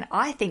card back. And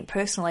I think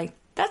personally,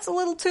 that's a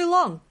little too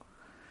long.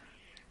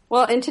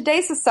 Well, in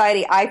today's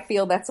society, I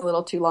feel that's a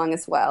little too long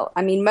as well.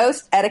 I mean,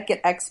 most etiquette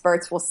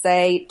experts will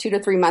say 2 to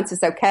 3 months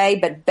is okay,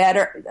 but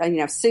better,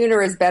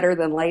 sooner is better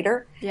than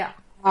later. Yeah.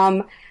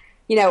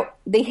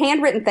 The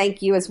handwritten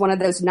thank you is one of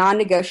those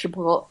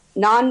non-negotiable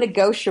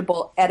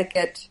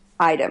etiquette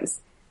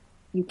items.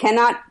 You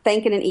cannot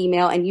thank in an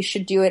email, and you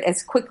should do it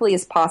as quickly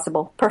as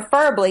possible.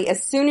 Preferably,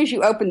 as soon as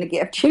you open the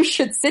gift, you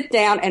should sit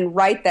down and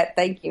write that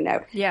thank you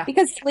note. Yeah.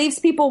 Because it leaves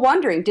people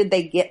wondering, did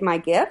they get my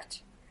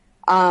gift?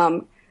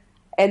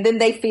 And then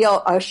they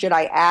feel, oh, should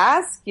I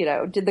ask?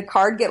 Did the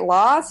card get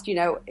lost?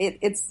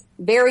 It's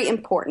very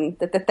important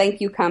that the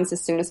thank you comes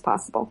as soon as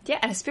possible. Yeah,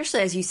 and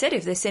especially, as you said,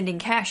 if they're sending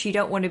cash, you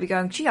don't want to be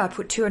going, gee, I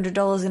put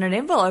 $200 in an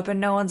envelope and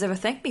no one's ever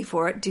thanked me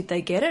for it. Did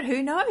they get it?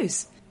 Who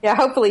knows? Yeah,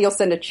 hopefully you'll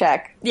send a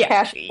check. Yeah.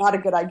 Cash is not a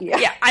good idea.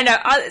 Yeah, I know.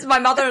 My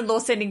mother-in-law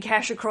sending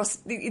cash across.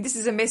 This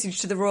is a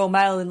message to the Royal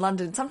Mail in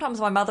London. Sometimes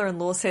my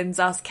mother-in-law sends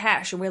us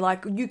cash and we're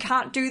like, you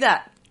can't do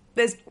that.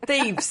 There's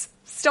thieves.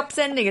 Stop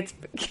sending it.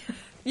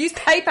 Use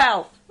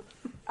PayPal.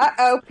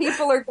 Uh-oh,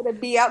 people are going to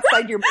be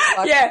outside your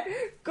box. Yeah,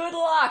 good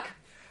luck.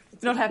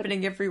 It's not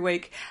happening every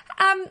week.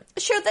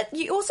 Sure, that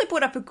you also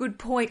brought up a good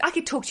point. I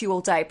could talk to you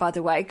all day, by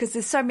the way, because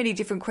there's so many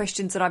different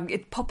questions that I'm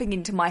popping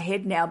into my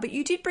head now. But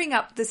you did bring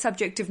up the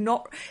subject of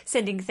not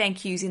sending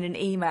thank yous in an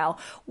email.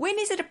 When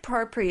is it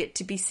appropriate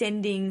to be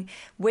sending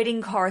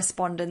wedding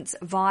correspondence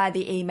via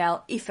the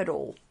email, if at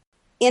all?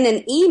 In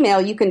an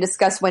email, you can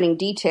discuss wedding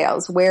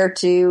details, where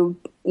to,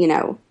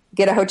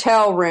 get a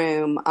hotel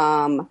room,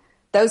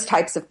 those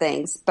types of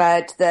things.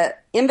 But the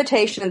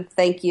invitation and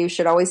thank you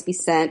should always be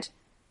sent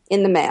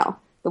in the mail.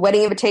 The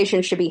wedding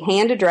invitation should be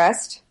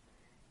hand-addressed,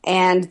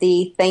 and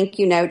the thank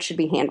you note should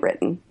be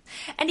handwritten.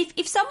 And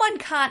if someone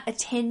can't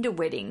attend a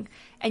wedding,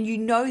 and you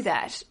know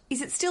that,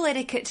 is it still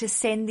etiquette to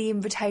send the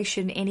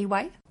invitation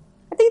anyway?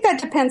 I think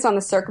that depends on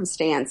the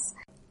circumstance.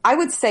 I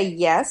would say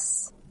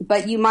yes,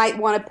 but you might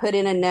want to put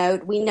in a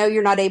note. We know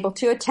you're not able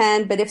to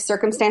attend, but if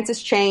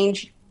circumstances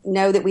change,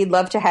 know that we'd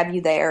love to have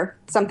you there.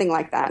 Something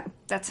like that.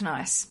 That's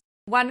nice.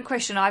 One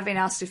question I've been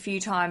asked a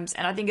few times,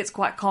 and I think it's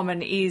quite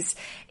common, is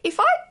if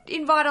I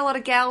invite a lot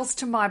of gals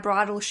to my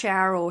bridal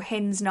shower or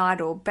hen's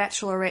night or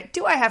bachelorette,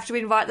 do I have to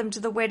invite them to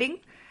the wedding?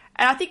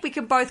 And I think we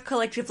can both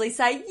collectively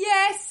say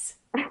yes.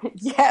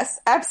 Yes,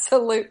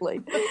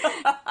 absolutely.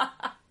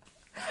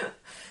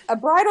 A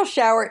bridal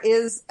shower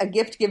is a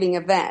gift-giving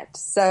event.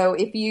 So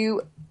if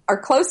you are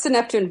close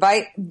enough to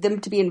invite them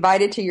to be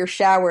invited to your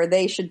shower,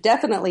 they should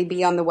definitely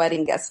be on the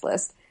wedding guest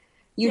list.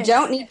 You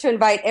don't need to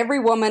invite every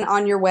woman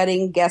on your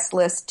wedding guest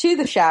list to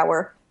the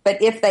shower,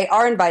 but if they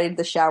are invited to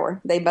the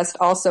shower, they must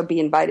also be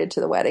invited to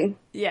the wedding.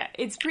 Yeah,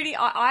 it's pretty...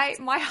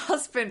 my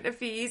husband, a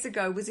few years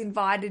ago, was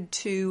invited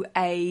to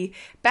a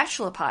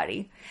bachelor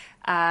party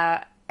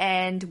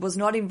and was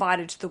not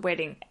invited to the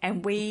wedding.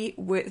 And we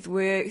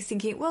were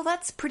thinking, well,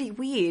 that's pretty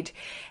weird.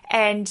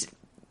 And,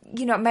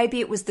 maybe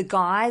it was the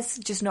guys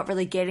just not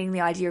really getting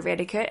the idea of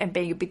etiquette and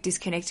being a bit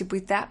disconnected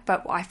with that,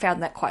 but I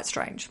found that quite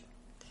strange.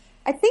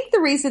 I think the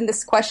reason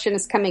this question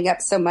is coming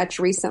up so much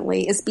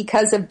recently is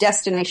because of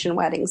destination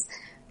weddings.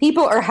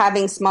 People are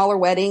having smaller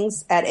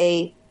weddings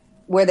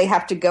where they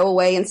have to go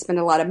away and spend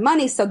a lot of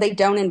money, so they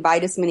don't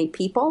invite as many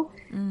people,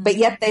 but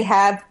yet they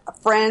have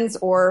friends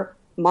or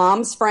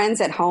mom's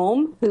friends at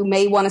home who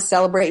may want to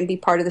celebrate and be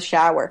part of the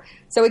shower.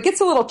 So it gets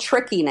a little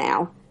tricky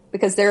now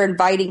because they're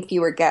inviting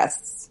fewer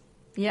guests.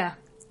 Yeah.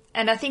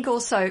 And I think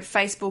also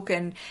Facebook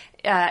and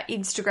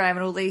Instagram and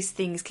all these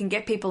things can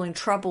get people in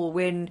trouble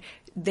when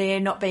they're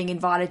not being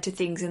invited to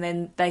things and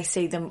then they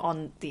see them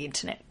on the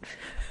internet.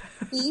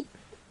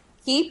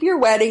 Keep your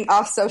wedding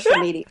off social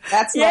media.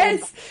 That's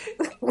yes,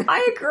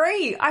 I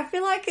agree. I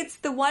feel like it's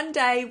the one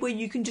day where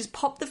you can just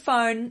pop the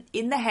phone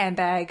in the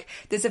handbag.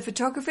 There's a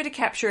photographer to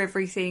capture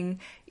everything.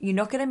 You're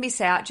not going to miss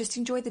out. Just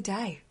enjoy the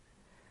day.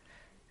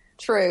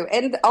 True.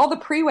 And all the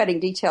pre-wedding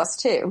details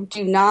too.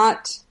 Do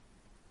not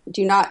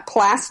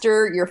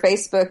plaster your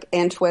Facebook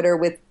and Twitter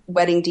with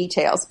wedding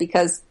details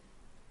because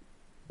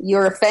You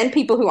offend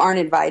people who aren't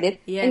invited.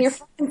 Yes. And your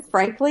friends,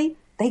 frankly,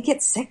 they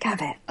get sick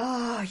of it.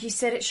 Oh, you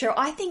said it, Cheryl.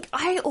 I think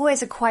I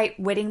always equate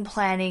wedding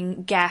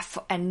planning, gaff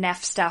and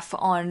naff stuff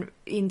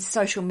in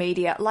social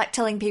media, like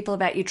telling people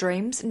about your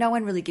dreams. No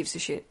one really gives a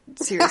shit.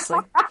 Seriously.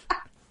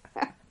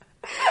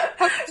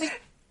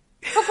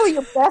 Hopefully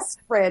your best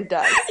friend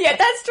does. Yeah,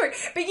 that's true.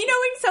 But you know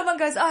when someone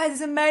goes, I had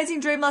this amazing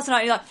dream last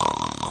night, and you're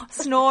like,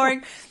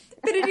 snoring.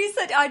 But it is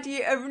that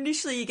idea of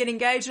initially you get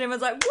engaged and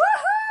everyone's like,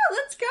 woohoo,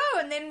 let's go.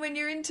 And then when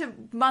you're into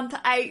month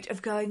 8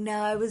 of going,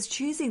 no, I was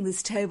choosing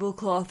this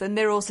tablecloth, and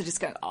they're also just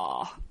going,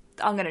 oh,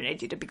 I'm going to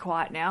need you to be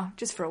quiet now,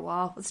 just for a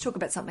while. Let's talk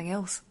about something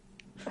else.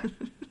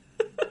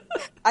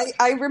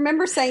 I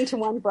remember saying to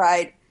one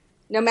bride,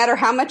 no matter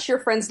how much your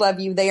friends love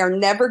you, they are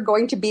never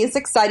going to be as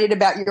excited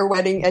about your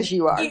wedding as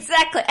you are.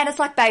 Exactly. And it's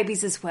like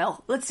babies as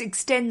well. Let's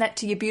extend that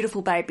to your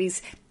beautiful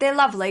babies. They're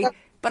lovely,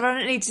 but I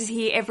don't need to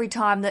hear every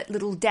time that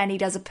little Danny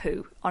does a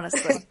poo,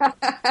 honestly.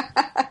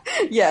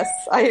 Yes,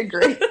 I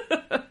agree.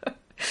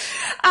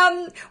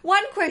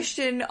 One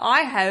question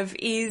I have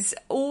is it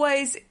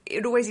always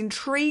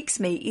intrigues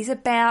me, is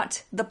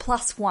about the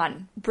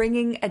 +1,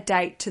 bringing a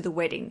date to the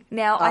wedding.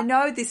 Now, I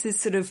know this has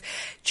sort of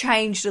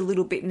changed a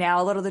little bit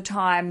now. A lot of the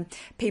time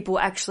people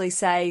actually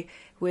say,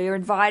 we're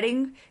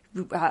inviting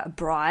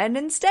Brian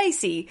and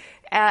Stacey.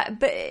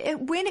 But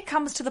when it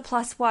comes to the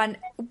 +1,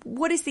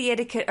 what is the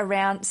etiquette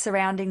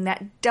surrounding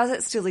that? Does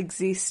it still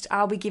exist?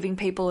 Are we giving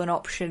people an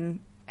option?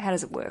 How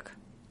does it work?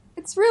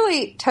 It's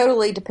really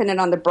totally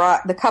dependent on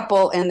the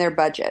couple and their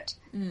budget.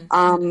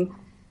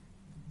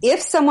 If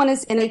someone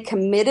is in a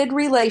committed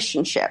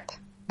relationship,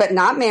 but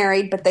not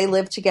married, but they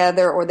live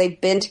together or they've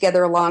been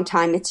together a long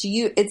time, this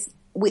is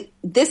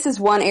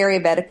one area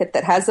of etiquette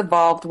that has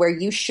evolved where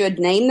you should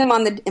name them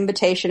on the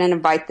invitation and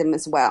invite them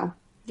as well.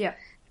 Yeah.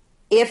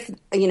 If,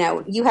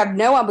 you have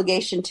no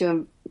obligation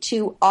to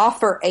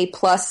offer a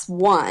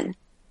 +1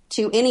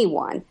 to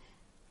anyone.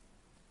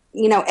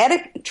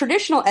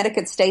 Traditional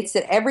etiquette states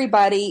that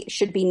everybody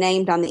should be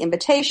named on the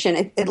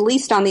invitation, at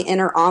least on the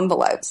inner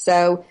envelope.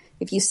 So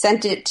if you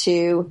sent it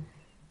to,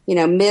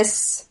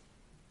 Miss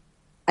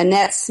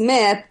Annette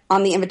Smith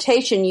on the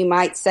invitation, you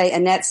might say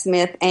Annette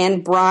Smith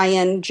and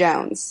Brian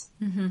Jones.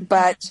 Mm-hmm.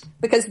 But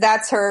because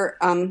that's her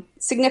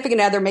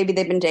significant other, maybe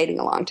they've been dating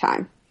a long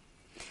time.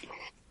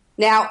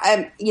 Now,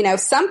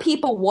 some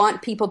people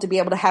want people to be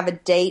able to have a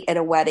date at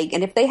a wedding.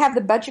 And if they have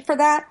the budget for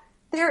that,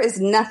 there is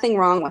nothing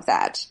wrong with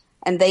that.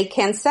 And they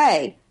can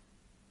say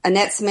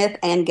Annette Smith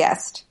and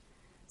guest.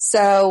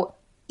 So,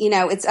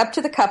 it's up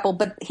to the couple.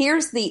 But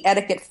here's the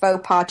etiquette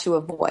faux pas to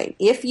avoid.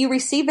 If you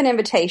receive an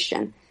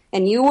invitation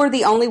and you were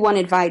the only one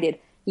invited,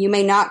 you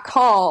may not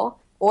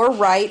call or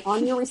write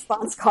on your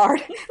response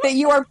card that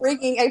you are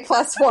bringing a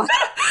 +1.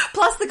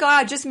 Plus the guy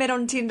I just met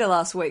on Tinder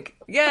last week.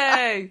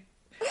 Yay!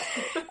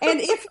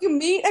 And if you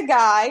meet a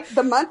guy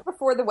the month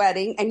before the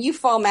wedding and you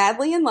fall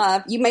madly in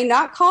love, you may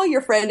not call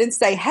your friend and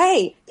say,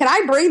 hey, can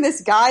I bring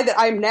this guy that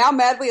I'm now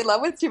madly in love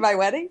with to my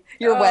wedding?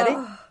 Your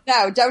wedding?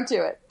 No, don't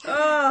do it.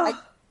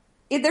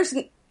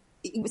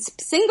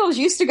 Singles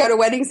used to go to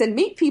weddings and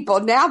meet people.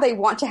 Now they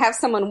want to have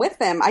someone with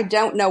them. I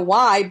don't know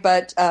why,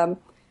 but,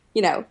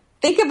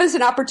 think of it as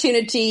an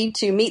opportunity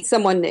to meet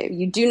someone new.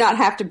 You do not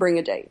have to bring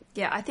a date.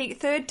 Yeah, I think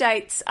third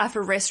dates are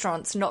for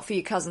restaurants, not for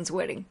your cousin's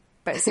wedding.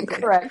 Basically.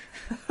 Correct.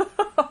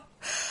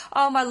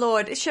 Oh, my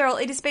Lord.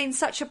 Cheryl, it has been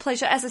such a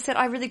pleasure. As I said,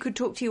 I really could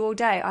talk to you all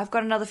day. I've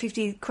got another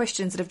 50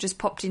 questions that have just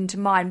popped into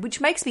mind, which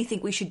makes me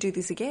think we should do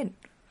this again.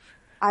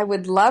 I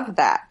would love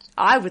that.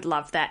 I would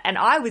love that. And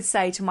I would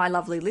say to my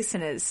lovely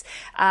listeners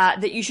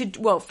that you should,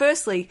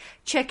 firstly,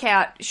 check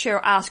out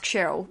Ask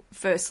Cheryl,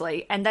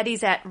 firstly, and that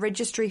is at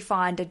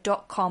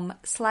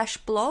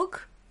registryfinder.com/blog,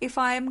 if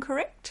I am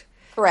correct.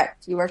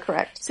 Correct. You are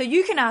correct. So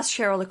you can ask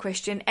Cheryl a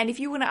question, and if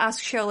you want to ask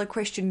Cheryl a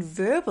question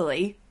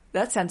verbally,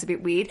 that sounds a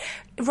bit weird,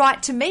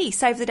 write to me,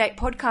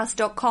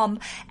 savethedatepodcast.com,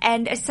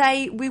 and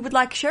say we would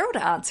like Cheryl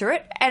to answer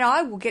it, and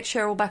I will get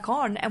Cheryl back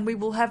on, and we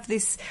will have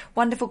this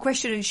wonderful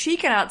question, and she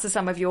can answer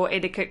some of your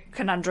etiquette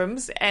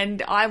conundrums,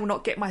 and I will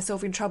not get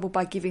myself in trouble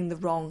by giving the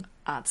wrong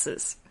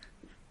answers.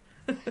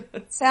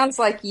 Sounds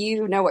like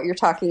you know what you're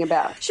talking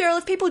about. Cheryl,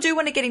 if people do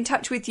want to get in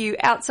touch with you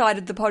outside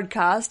of the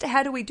podcast,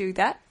 how do we do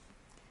that?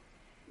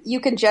 You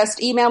can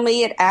just email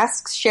me at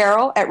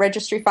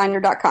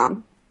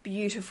askcheryl@registryfinder.com.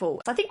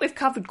 Beautiful. I think we've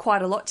covered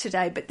quite a lot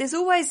today, but there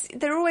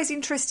are always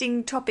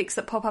interesting topics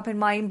that pop up in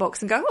my inbox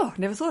and go, oh,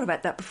 never thought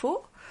about that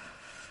before.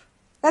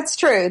 That's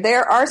true.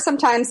 There are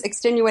sometimes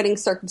extenuating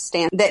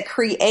circumstances that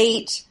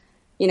create,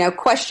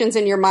 questions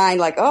in your mind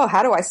like, oh,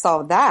 how do I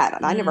solve that?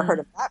 And I never heard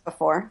of that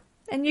before.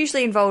 And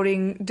usually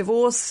involving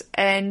divorce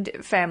and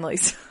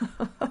families.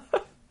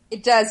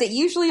 It does. It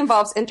usually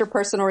involves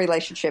interpersonal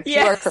relationships.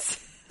 Yes. You are correct.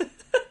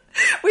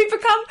 We've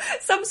become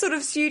some sort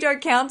of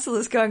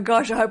pseudo-counselors going,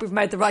 gosh, I hope we've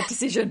made the right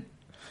decision.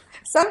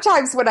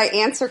 Sometimes when I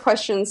answer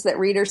questions that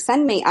readers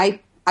send me, I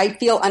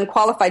feel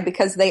unqualified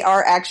because they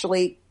are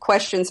actually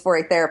questions for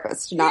a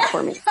therapist, not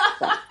for me.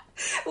 So.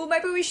 Well,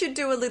 maybe we should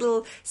do a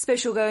little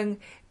special going,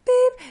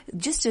 beep,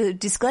 just a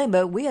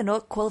disclaimer, we are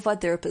not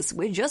qualified therapists.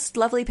 We're just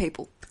lovely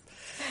people.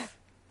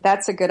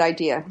 That's a good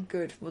idea.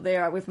 Good. Well,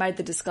 there, we've made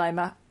the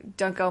disclaimer.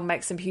 Don't go and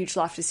make some huge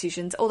life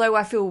decisions. Although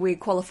I feel we're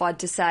qualified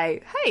to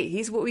say, hey,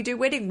 here's what we do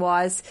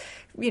wedding-wise.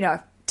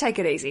 Take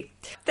it easy.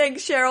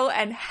 Thanks, Cheryl,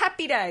 and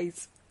happy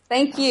days.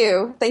 Thank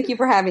you. Thank you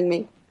for having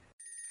me.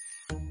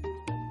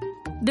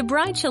 The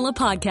Bridechilla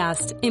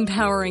Podcast,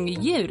 empowering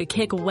you to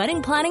kick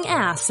wedding planning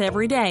ass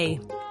every day.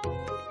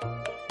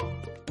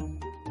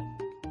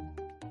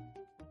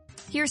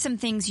 Here are some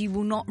things you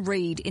will not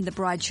read in the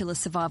Bridechilla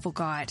Survival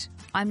Guide.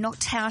 I'm not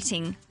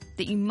touting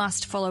that you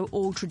must follow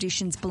all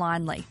traditions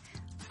blindly.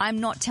 I'm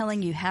not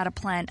telling you how to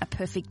plan a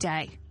perfect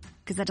day,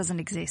 because that doesn't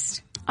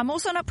exist. I'm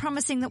also not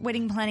promising that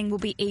wedding planning will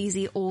be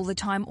easy all the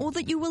time or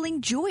that you will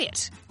enjoy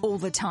it all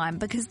the time,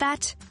 because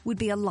that would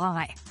be a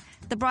lie.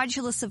 The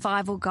Bridechilla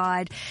Survival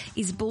Guide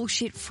is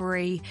bullshit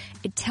free.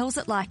 It tells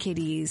it like it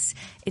is.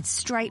 It's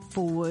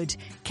straightforward.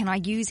 Can I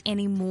use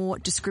any more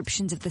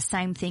descriptions of the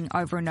same thing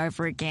over and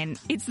over again?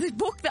 It's the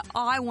book that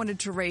I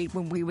wanted to read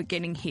when we were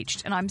getting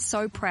hitched, and I'm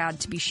so proud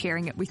to be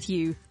sharing it with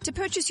you. To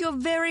purchase your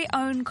very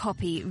own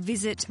copy,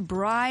 visit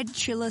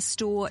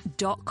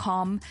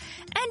bridechillastore.com.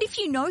 And if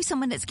you know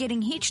someone that's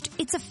getting hitched,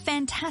 it's a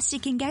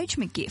fantastic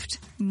engagement gift.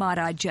 Might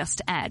I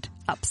just add,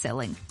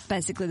 upselling.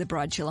 Basically the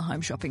Bridechilla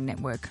Home Shopping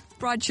Network.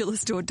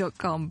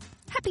 bridechillastore.com.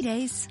 Happy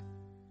days.